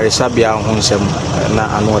Yarisabia Hunsem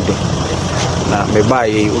na Anode. Na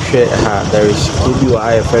mebaye uhwe ha there is obi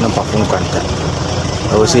wa IFN perform kwanta.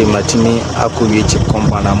 I was say Martini akuye Chief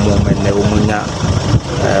Compound na moment na omunya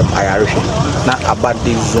ayarehwe na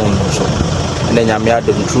abade zone so. Na nyame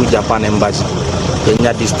adom through Japan Embassy.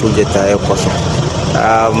 Yenya this project ayekoso.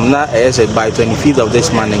 Now, as I said, by 25th of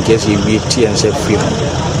this month, in case you be tea and say free,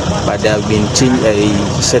 but there have been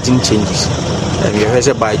certain changes. And we have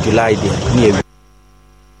said by July, near.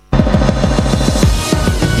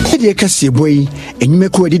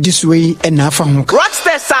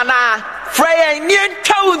 Rockstar Sana, Freya Indian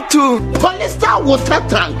Town to Polystar Water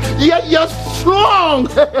Tank. You're strong.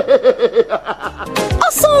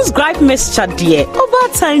 Oson's gripe mixture, dear. Over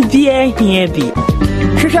time, dear, here be.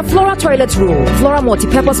 Flora toilet roll, Flora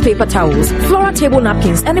multi-purpose paper towels, Flora table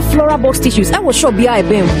napkins, and Flora box tissues. I will show be a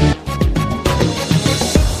bim.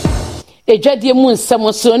 Ejadie mu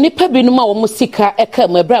nsɛm so nipa binum a wɔn sika ɛka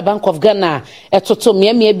mu Ebra Bank of Ghana ɛtoto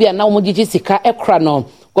miamia bi a na wɔn gigi sika ɛkra no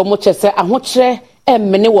wɔn kyerɛ ahokyerɛ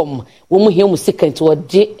ɛmmene wɔn hia mu sika nti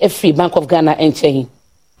wɔde ɛfiri Bank of Ghana ɛnkyɛn.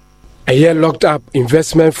 A year locked up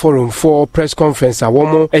investment forum for press conference a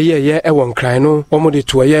womo a year ewon krano womo de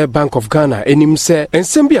to a year Bank of Ghana enim se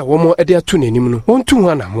ensem bia womo e de ato nenim no wontu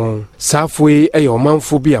hana mo safwe e yo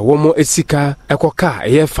manfo bia womo esika ekoka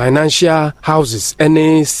e financial houses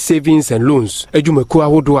any savings and loans edwumaku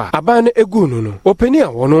ahodo a aban egu no openi a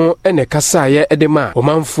wono ene kasa ye edema o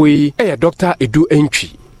manfo yi e Dr. Edu Entwi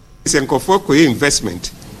senkofo ko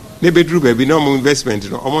investment ne bedru ba bi no mo investment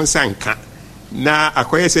no omo nsanka na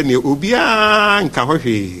akoye se ne obia nka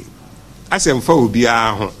hohwe asemfa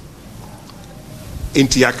obia ho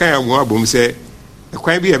enti aka ya wo abom se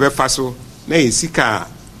kwan bi e be fa so na yesika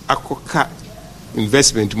akoka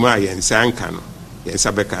investment mu ayensa nka no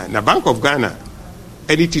yensa beka na Bank of Ghana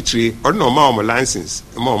any titri or no ma license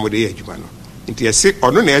ma mo de adwuma no enti yese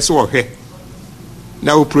ono na yese wo hwe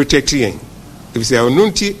na wo protect yen if say ono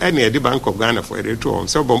nti ene the Bank of Ghana for the to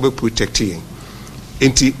so bombe protect yen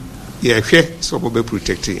enti yeah, so we be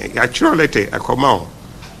protecting. Actually, letter I come out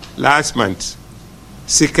last month,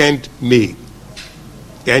 2nd May.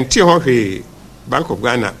 Until the Bank of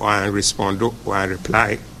Ghana one respond one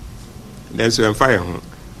reply. Then so I'm fire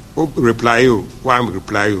reply you one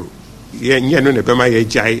reply you. Yeah, no ne bema ye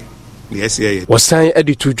jai. Yes, yeah. Wasan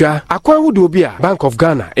editudwa akwa wudo bi a Bank of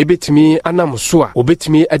Ghana ebetimi anamuso a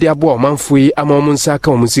obetimi ade abo manfoi amamunsa ka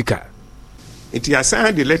omusika. Iti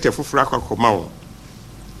asan the letter fufura come out.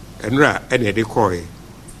 Enra ene de koe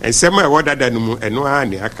ensema e wodada no mu eno a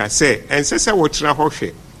ne aka se ensese wo tira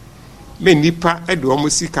hohwe me nipa e de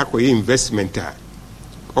omusika koye investment a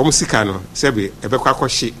omusika no sebe ebekwa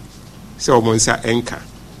kohye se omonsa enka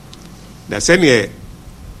da se ne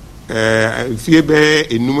fie be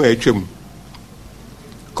enum atwam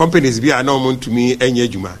companies bi a na omontumi enye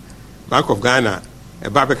adwuma Bank of Ghana e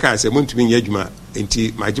ba beka se montumi enye adwuma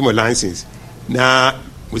enti majimo license na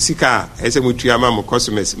musika ese mutua ma mo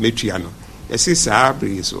customers metua no ese saa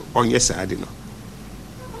bri so onye saa de no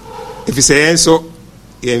if you say so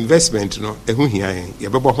your investment no ehu hia ye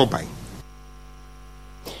bebo ho ban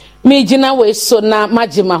me gina we so na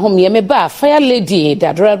majima ho me ba fire lady the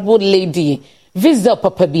adorable lady visa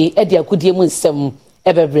papa bi e de akodie mu nsem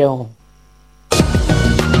ebebre ho.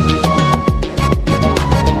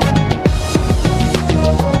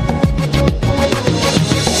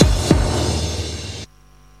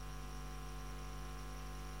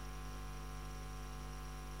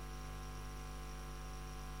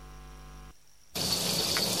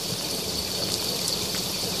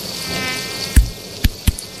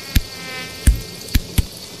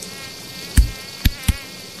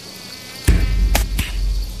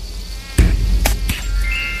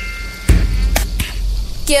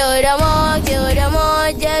 Kill them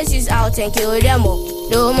all, just use out and kill them all.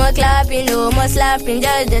 No more clapping, no more slapping,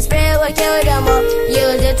 just the spray will kill them all.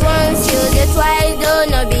 Use it once, use it twice,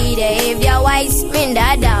 do not be there if you're wise, spin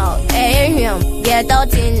that down. Hey, get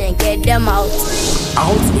out in and get them out.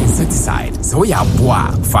 Out insecticide, so we are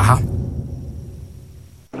bois, faha.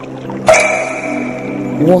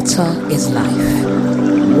 Water is life.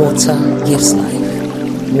 Water gives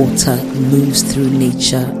life. Water moves through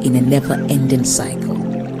nature in a never-ending cycle.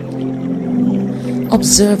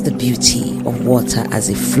 Observe the beauty of water as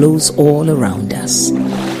it flows all around us,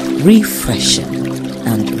 refreshing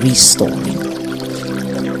and restoring.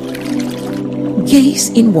 Gaze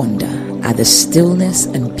in wonder at the stillness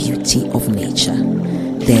and beauty of nature.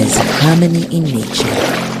 There's harmony in nature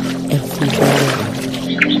everywhere around.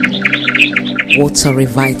 Water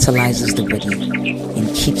revitalizes the body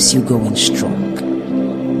and keeps you going strong.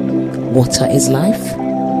 Water is life.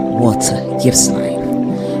 Water gives life.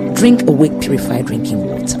 Drink Awake Purified Drinking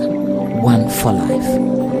Water. One for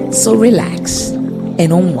life. So relax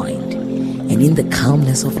and unwind, and in the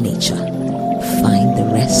calmness of nature, find the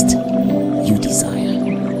rest you desire.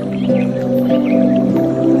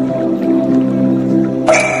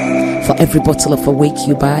 For every bottle of Awake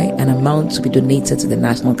you buy, an amount to be donated to the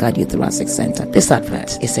National Cardiothoracic Center. This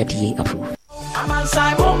advert is FDA approved.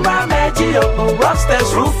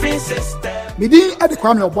 Midi at the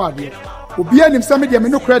corner of body. Obi anim sɛ media me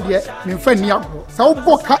no kra de me mfa ni agro sɛ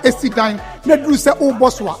wo ka esidan na duru sɛ wo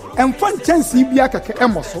boswa emfa nkyɛnse bia keke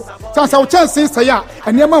emoso sansa wo kyɛnse sɛ ya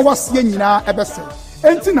enema wasie nyinaa ebese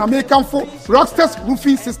enti na me kanfo Rockstars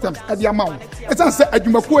Roofing Systems ade amawo etan sɛ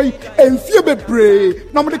adwumakuo yi emfie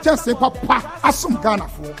bebree na mo de kyɛnse papa asom Ghana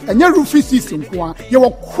fo enye roofing system ko a ye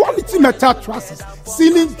quality metal trusses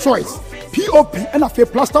ceiling choice POP and a fair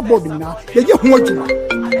plaster board na ye ho adwuma.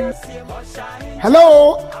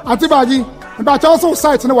 Hello, Auntie Baji. But also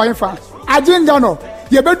site no way fa. Ajinga no.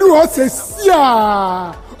 Ye bedu ho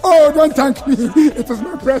sesia. Oh, don't thank me. It is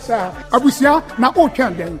my pressure. Abusia na o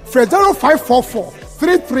twan den. 0544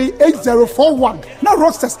 338041. Na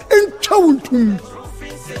Rockstars enchawuntum.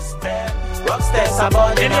 Rockstars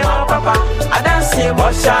about in my papa. I don't see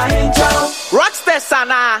what shine. Rockstars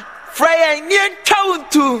ana. Freya nyen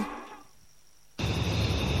chawuntum.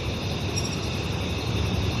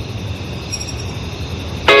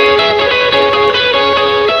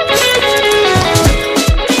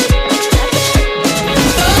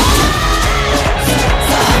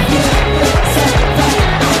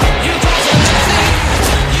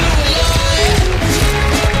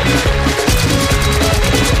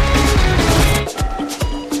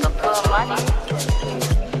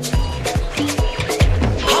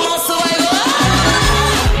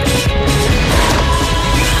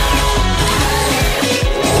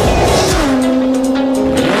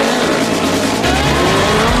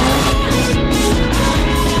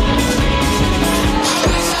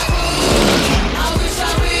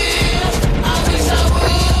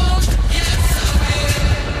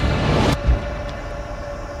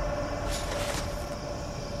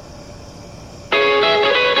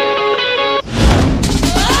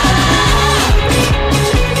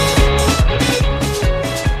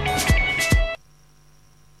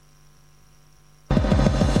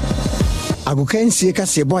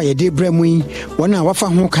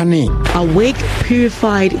 Awake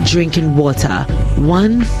purified drinking water,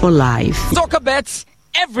 one for life. Soccer bets,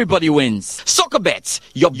 everybody wins. Soccer bets,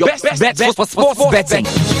 your best bets for sports betting.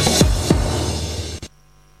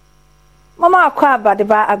 Mama Aquaba de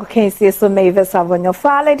Ba Agukensi so Mavis Avonyo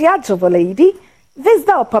Fale the Ajobo lady. Visit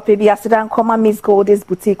our Papa Biasidan Coma Miss Goldie's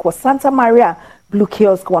boutique was Santa Maria Blue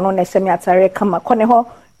Kiosk one on Neshemi Atare Kama Koneho.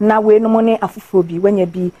 Na we no money afufobi when you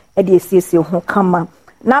be e dey siesie ho kama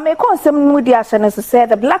na me konsem no di ahye no say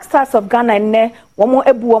the Black Stars of Ghana ne womo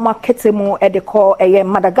ebu womo ketemu e de call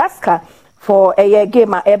Madagascar for a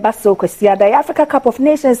game e baso kwasia the Africa Cup of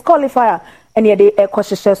Nations qualifier and ye dey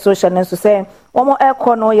kwahye social no say womo e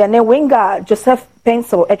call no ye ne winger Joseph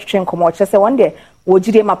Pencil etwetwen komo che say one day wo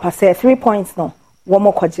gide ma pass 3 points no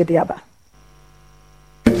womo kwagide aba.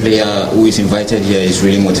 The player who is invited here is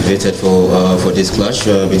really motivated for this clash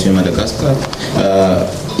between Madagascar.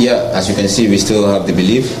 As you can see, we still have the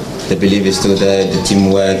belief. The belief is still there, the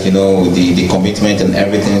teamwork, the commitment and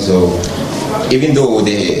everything. So even though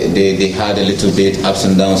they had a little bit ups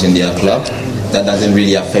and downs in their club, that doesn't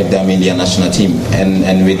really affect them in their national team.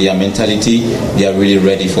 And with their mentality, they are really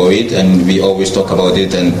ready for it. And we always talk about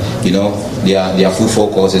it. And their full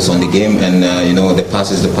focus is on the game. And the pass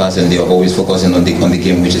is the pass, and they are always focusing on the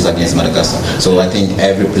game, which is against Madagascar. So I think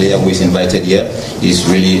every player who is invited here is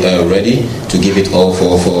really ready to give it all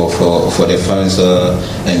for the fans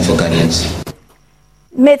and for Ghanaians.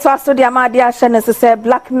 Mate also the Amadia Shannon say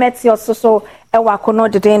Black Mets so ewa kono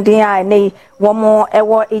dendin a nei womo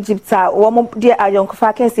ewo Egypta womo de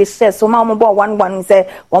ayonkofa can say share so ma mo ball 1-1 say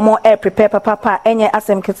womo air prepare papa enye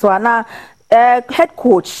asem ketwa na head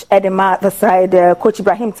coach edema the side coach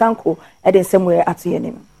Ibrahim Tanko eden somewhere at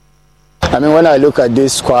yenim. I mean, when I look at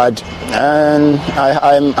this squad, and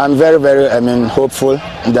I'm very, very, hopeful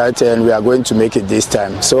that we are going to make it this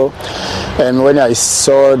time. So, when I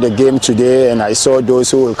saw the game today and I saw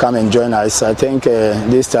those who will come and join us, I think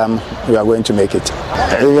this time we are going to make it.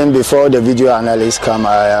 Even before the video analysts come,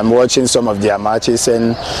 I am watching some of their matches,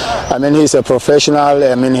 and he's a professional.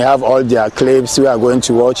 He have all their clips. We are going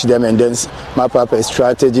to watch them and then map up a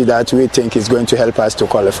strategy that we think is going to help us to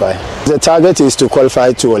qualify. The target is to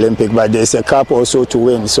qualify to Olympic, but there's a cup also to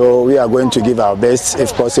win, so we are going to give our best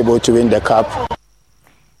if possible to win the cup.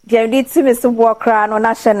 Jerry Timis Walker no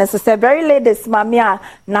national so say very ladies mamia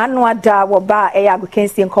na no ada wo ba e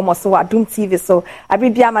agokensi nkomo so Adum TV so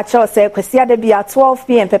abibia ma cho say kwesi ade bia 12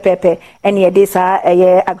 pm pepepe ene e dey sa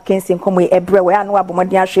e agokensi nkomo e bre we anu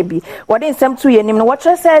abomodin ahwe bi wode nsem to yenim no what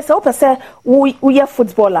say so pese wo ye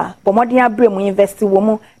footballer bomodin abre mu invest wo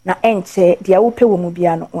mu na enche dia wo pe wo mu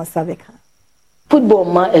bia no on saveka football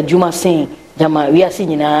ma adwuma sen jama we ase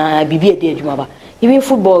nyina bibia de adwuma ba even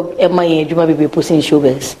football my adwuma be posting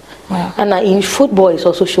showbiz and in football is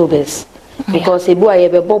also showbiz because a boy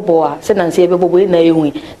be bobo say na say be bobo na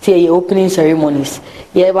ehun say opening ceremonies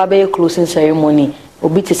ye ba be closing ceremony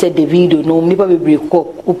obi te say Davido no me ba be break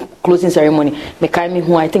closing ceremony me kind me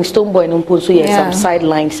who I think Stoneboy no put so some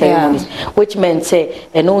sideline ceremonies which meant say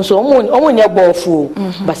and also omo nya ball fu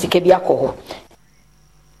basike bi akọ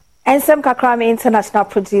and some kakrame international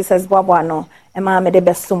producers Boboano Emma me de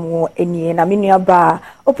besumu eni na menua ba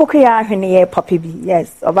opokuya ahwene ye papi bi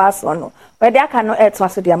yes obaso no we de aka no eto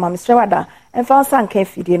aso de ama Mr. Wada emfa san kan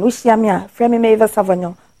fidie no hia me a frɛ me Eva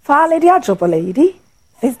Savonyo fa lady ajobola yidi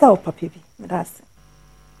is da papi bi me das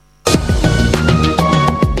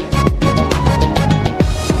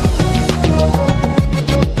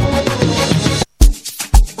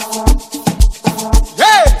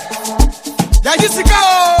hey ya Jessica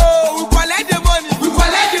we collect the money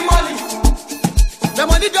the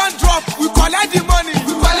money don't drop, we collect the money,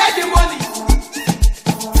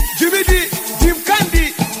 Jimmy D, Jim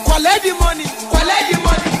Candy, collect the money,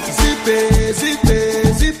 Zippe,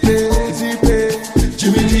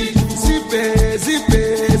 Jimmy D,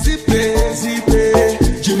 Zippe,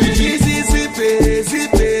 Jimmy D,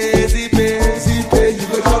 Zippe, you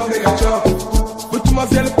go chop, make a chop, put my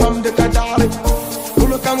feel from the Qatari,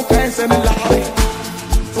 follow come kind and lie,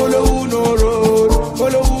 follow no road,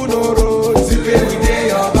 Zippe, we day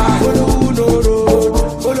your back, follow no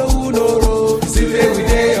road, Zippe, we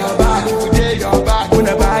day your back,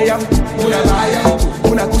 una bayam,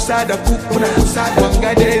 una kusada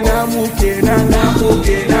wangade na mukena,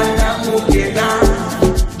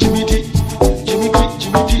 Jimmy D.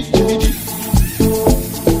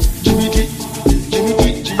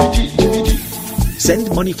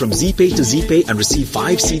 Send money from ZPay to ZPay and receive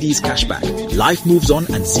 5 CDs cashback. Life moves on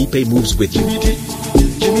and ZPay moves with you.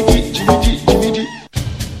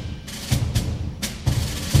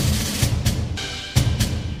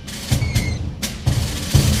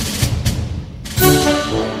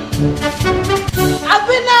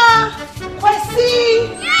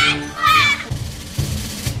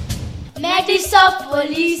 Medisoft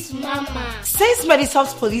Police Mama. Since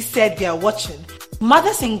Medisoft Police said they are watching,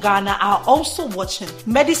 mothers in Ghana are also watching.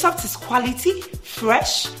 Medisoft is quality,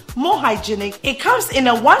 fresh, more hygienic. It comes in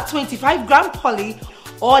a 125-gram poly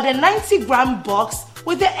or the 90-gram box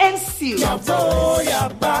with the end seal.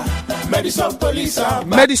 Medisoft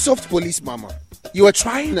Police Mama. You are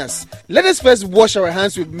trying us. Let us first wash our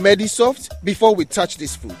hands with Medisoft before we touch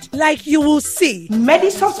this food. Like you will see,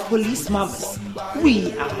 Medisoft Police Mamas,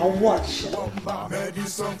 we are watching.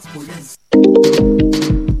 Medisoft Police.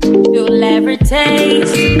 You'll ever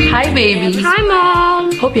taste. Hi, babies. Hi,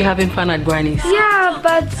 Mom. Hope you're having fun at Granny's. Yeah,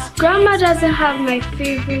 but Grandma doesn't have my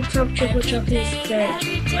favorite top chocolate spread.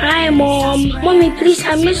 Hi, Mom. Mommy, please,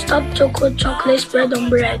 I missed top chocolate spread on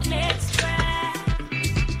bread.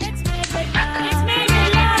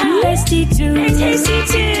 Tasty too.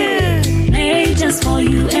 Made just for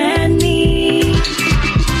you and me.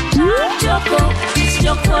 Choco, it's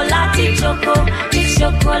chocolate choco. It's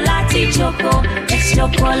chocolate choco. It's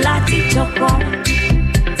chocolate choco.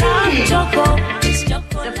 Choco, it's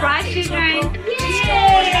chocolate. Surprise children!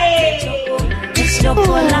 It's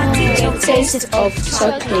chocolate choco. Taste of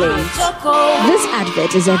chocolate. This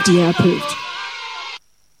advert is FDA approved.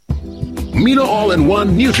 Milo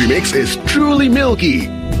All-in-One Nutrimix is truly milky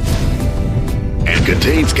and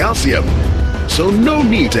contains calcium, so no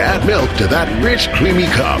need to add milk to that rich, creamy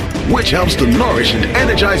cup, which helps to nourish and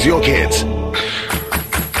energize your kids.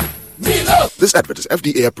 This advert is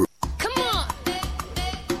FDA approved.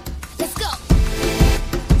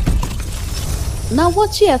 Now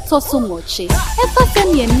what you have taught so much? If I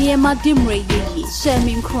send you near my dim ray,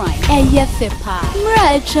 shaming crime, and yet the pa,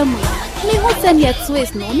 right, chamu, me who send your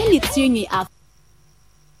twist, no minute you up.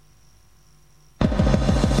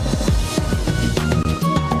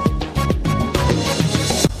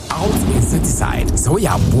 Insecticide, so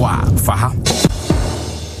ya boa faha.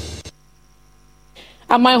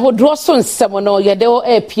 Amai hodro so nsem no ye de o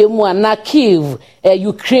apie mu ana Kyiv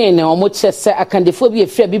Ukraine o mo chese akandefo bi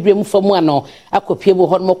efia bibrem famu ano akopie mu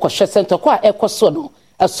hon mo kohwe center kwa ekoso no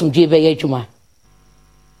asumdwe be ya adwuma.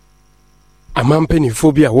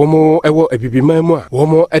 amampenifo bi a womo ewo ebibiman mu a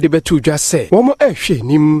womo ede betu dwa se womo ehwe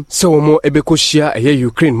nim se womo ebekohia eye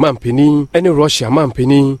Ukraine mampeni ene Russia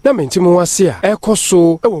mampeni na mentimo wase a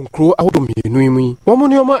ekoso ewo nkro ahodomienu mu womo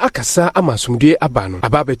ne omo akasa amasumdue aba no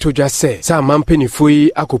aba betu dwa se sa amampenifo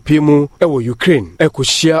yi akopemu ewo Ukraine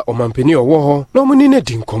ekohia omampeni owo ho na omo ni na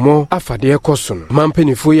di nkomo afade ekoso no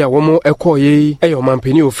amampenifo yi a womo ekoye eye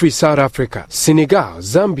omampeni ofri South Africa, Senegal,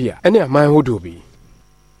 Zambia ene aman hodobi.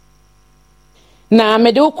 Na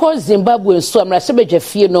medeko Zimbabwe so amrase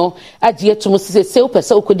bejafie no agye tumo sese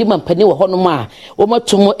upese okodi mampani wo hono ma wo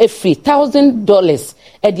matumo efi $1,000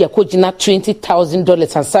 edi akogina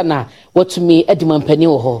 $20,000 ansana watumi edi mampani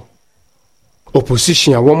wo ho.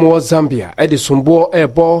 Opposition a womo Zambia edi sombo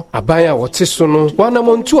ebo aban a wote so no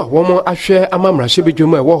wanamontu a womo ahwe amamrahye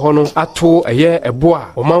bedwom ewo ho no ato eye ebo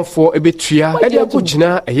a omanfo ebetua edi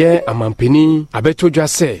akogina eye amampeni abetodwa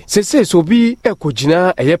se so bi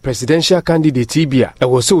ekogina eye presidential candidate bia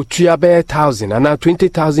ewo se otua be $1,000 ana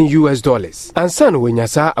 $20,000 ansa no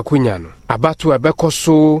wenyasa akonya no abato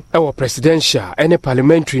ebekoso ewo presidential ene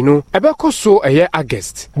parliamentary no ebekoso eye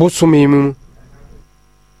August bosomemu.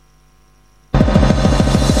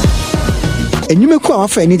 Using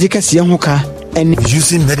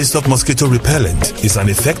Medistop mosquito repellent is an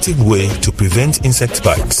effective way to prevent insect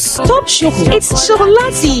bites. Top Choco, it's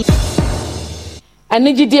chocolatey.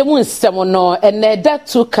 Anijidie mu nsemo no ene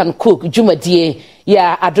datu can cook jumadie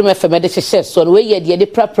ya Adom FM de hye so no we ye de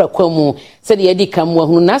prapra kwamu se de ye kan mu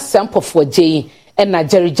hunu na sampofo gye na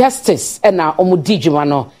Jerry Justice na omudi dwuma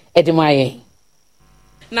no edimaye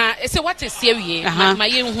na ese what is here we ma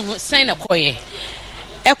ye hunu sign na koye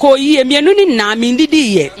Eko ye mienu ni na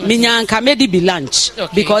mindidi ye minyanka medi be lunch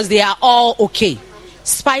because they are all okay.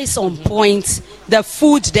 Spice on point, the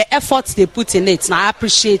food, the efforts they put in it, now I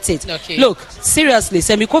appreciate it. Okay. Look, seriously,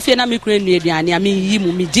 say me kofi na me kure ni aduane ami yi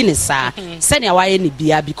mu me di ne sa. Send ya waye ni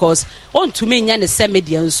bia because on to me nya ne se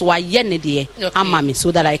media so waye ne de ama me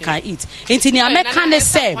so that I can eat. Inti ni ameka ne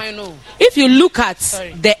say if you look at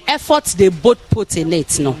the efforts they both put in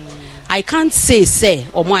it no. I can't say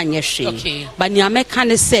omo anyehwe but ni ameka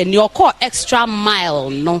ne say ni okọ extra mile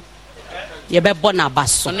no ye be bona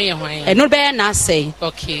baso eno be na say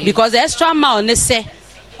because the extra mile ne say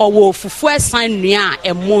owo fufu esan nua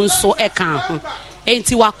emo nso eka ho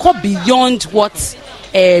enti wakọ beyond what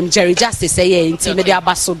Jerry Justice say enti me de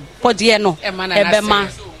abaso podie no ebema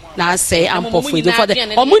na say ampofu do for the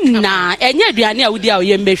omo na enye aduane a wudi a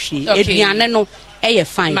oye mbehwe aduane no eye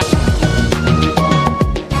fine.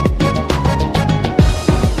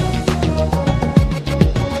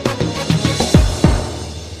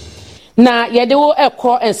 Na yede wo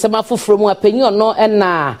ekọ ensema foforo mu apanyi ono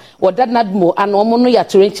na wodanadmo anomo no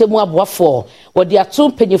yatorenche mu aboafo wode ato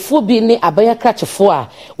panyefo bi ne abayakachefo a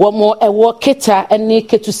womo ewo keta ene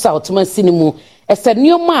ketu south mansini mu ese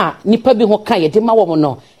nioma nipa bi ho kan yede ma womo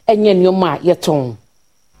no enye nioma yeton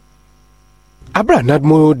Abra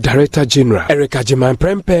Nadmo Director General Erica Jiman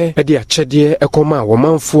Prempe edi achede ekoma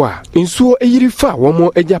womanfo a nsuo eyirifa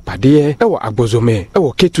womo ejapade ewo agbozome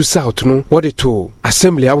ewo Ketu South no wode to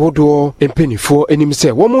assembly awodo empenifo enim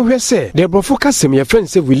se womo hwese de brofo kasem ye friend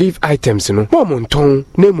say we leave items no womo nton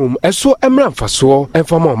nemum eso emramfaso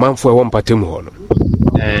enfama womanfo ewo mpatem ho no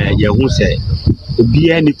ye hu se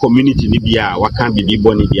obi any community ni bia waka bibi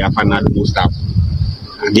boni bia fa Nadmo staff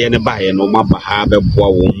ade ne bae no mabaha beboa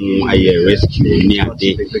wo mu aye rescue ni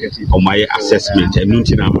ade o my assessment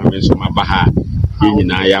enunti na ma so mabaha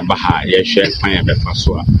nyina ya baha ye hwe fan ya befa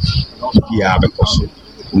so a bia bekoso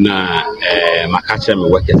na makacha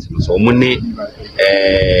me workers so mo ne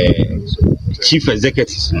chief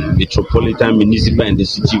executives metropolitan municipal and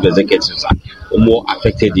chief executives are more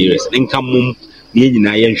affected areas nkamum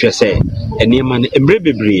nyina ye hwe se enema ne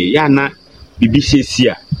emrebebre ya na BBC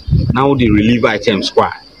a now the relief items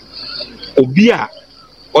kwa obia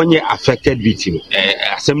onye affected victim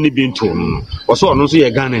assembly been to also ono so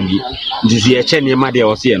ye Ghana ni ndisi ye che ne ma de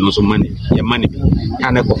also ye no so money ye money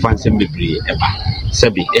ya na ko fansem bebre eba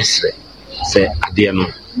sebi esre se ade no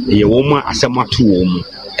ye wo mu asematu wo mu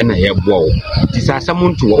na ye boa wo ti sa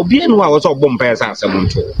asemonto obia no a wo so bom pa sa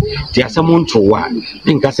asemonto ti asemonto wa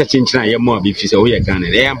nka se chinchina ye mo abi fi se wo ye Ghana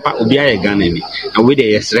e ampa obia ye Ghana ni na we de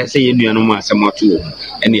ye sre se ye nua no mu asematu wo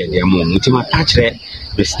ene ye de mo mutima ta kire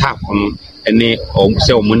the staff no ene o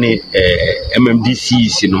se o mo ne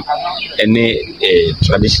MMDCs no ene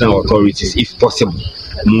traditional authorities if possible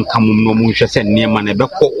mun kamum no mun hwe se niema na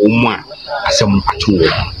beko o mu a asem atu wo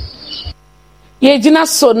ye jina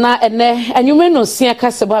so na ene anyume no sia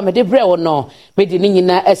kasebo a mede bre wo no mede ni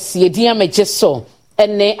nyina asie dia megye so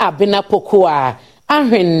ene abena poko a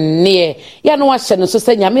ahwenne ya no ahye no so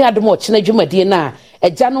se nyame adom o kina dwumadie na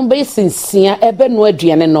agya no bɛyɛ sinsia ebe no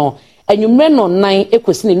aduane no anwumre no 9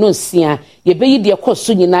 ekosi ne no nsia ye bɛyi de kɔ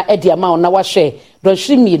so nyina e de ama na wahwɛ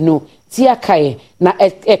dɔhwere mienu tia kae na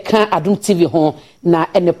ɛka Adom TV ho na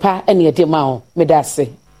enepa ene ye de ma ho medase.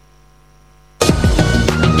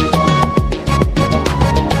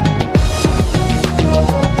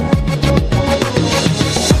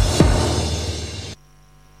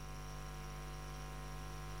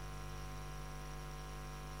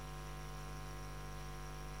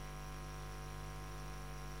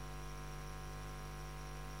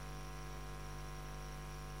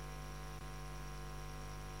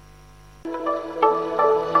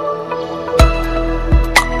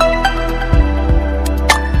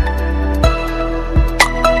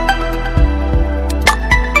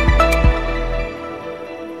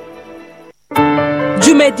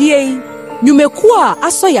 Numekua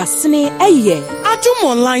aso yasene eye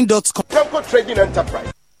adumonline.com Temple Trading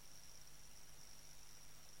Enterprise.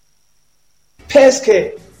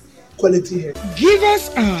 Peske quality hair. Give us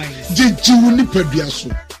eyes. Jejuni pediaso.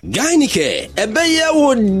 Gynike ebeye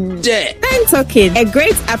wode. Pentokin, a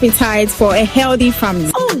great appetite for a healthy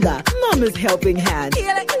family. Olga, Mama's helping hand.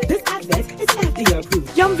 This advert is FDA approved.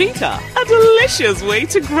 Yumvita, a delicious way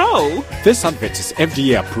to grow. This advert is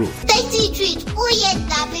FDA approved. Tasty treat. Où y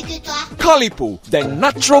est avec toi? Calipo, the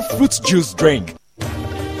natural fruit juice drink.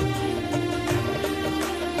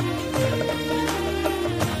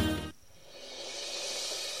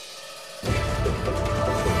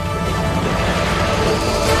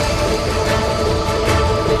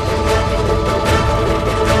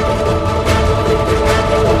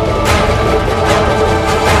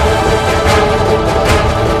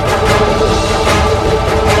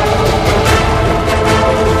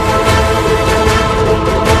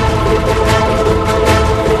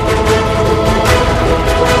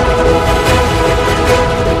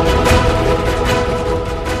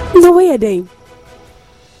 Day.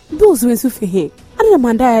 Those who suffer here, I don't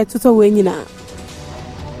mind that to the way you know.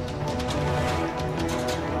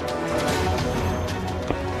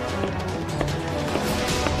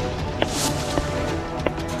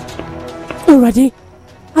 Already,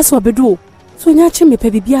 as what we do, so you actually me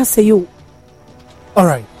baby be say you. All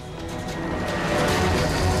right.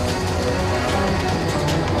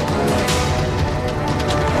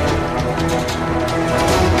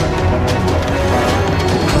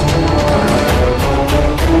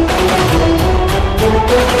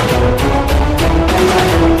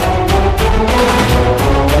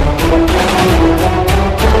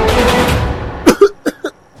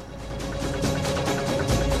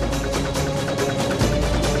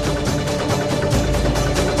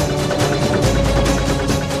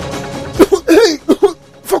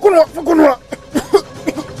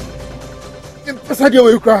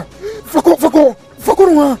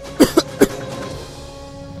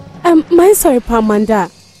 My sorry, Pamanda.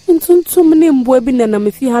 Intuntum name webi na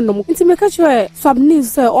mefi hanom. Inti meka chwe swabni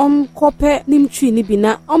se kope nimtwi ni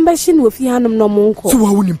bina ombeshin we fi hanom no monko. So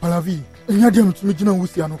wa woni palavi. Enya dia mtumi gina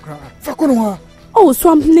wusi ano kra. Fakono wa. Oh,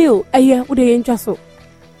 swamp nail. Eye, wo de yentwa so.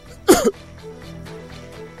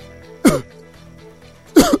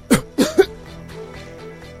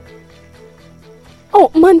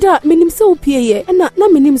 Oh, Manda, minim se opie ye. Na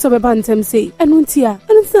minim so beba ntem sei. Enu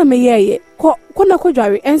ntia me ye. Ko na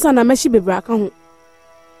kodware ensa na meshi bebra ka ho.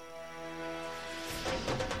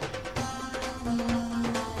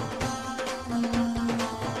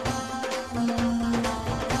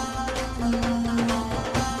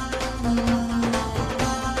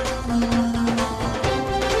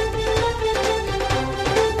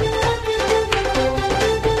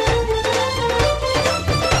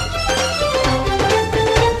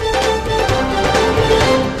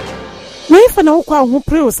 Na ukwa hu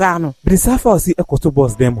preusa no brisa fa osi ekoto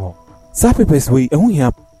boss dem ho sa papers we ehu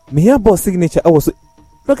hia me hia boss signature awoso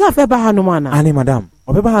roga fe ba hanu mana ani madam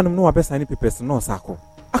obe ba hanu no wa be sign papers no sako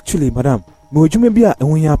actually madam me ojume bi a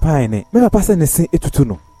ehu hia pa ene me papa se ne se etutu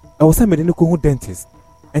no ewosa me de ne ko hu dentist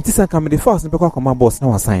enti san kam de first ne be kwa koma boss na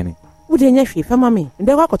wa sign wo de nya hwe fa mami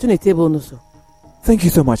nde kwa koto ne table no so thank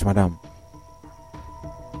you so much madam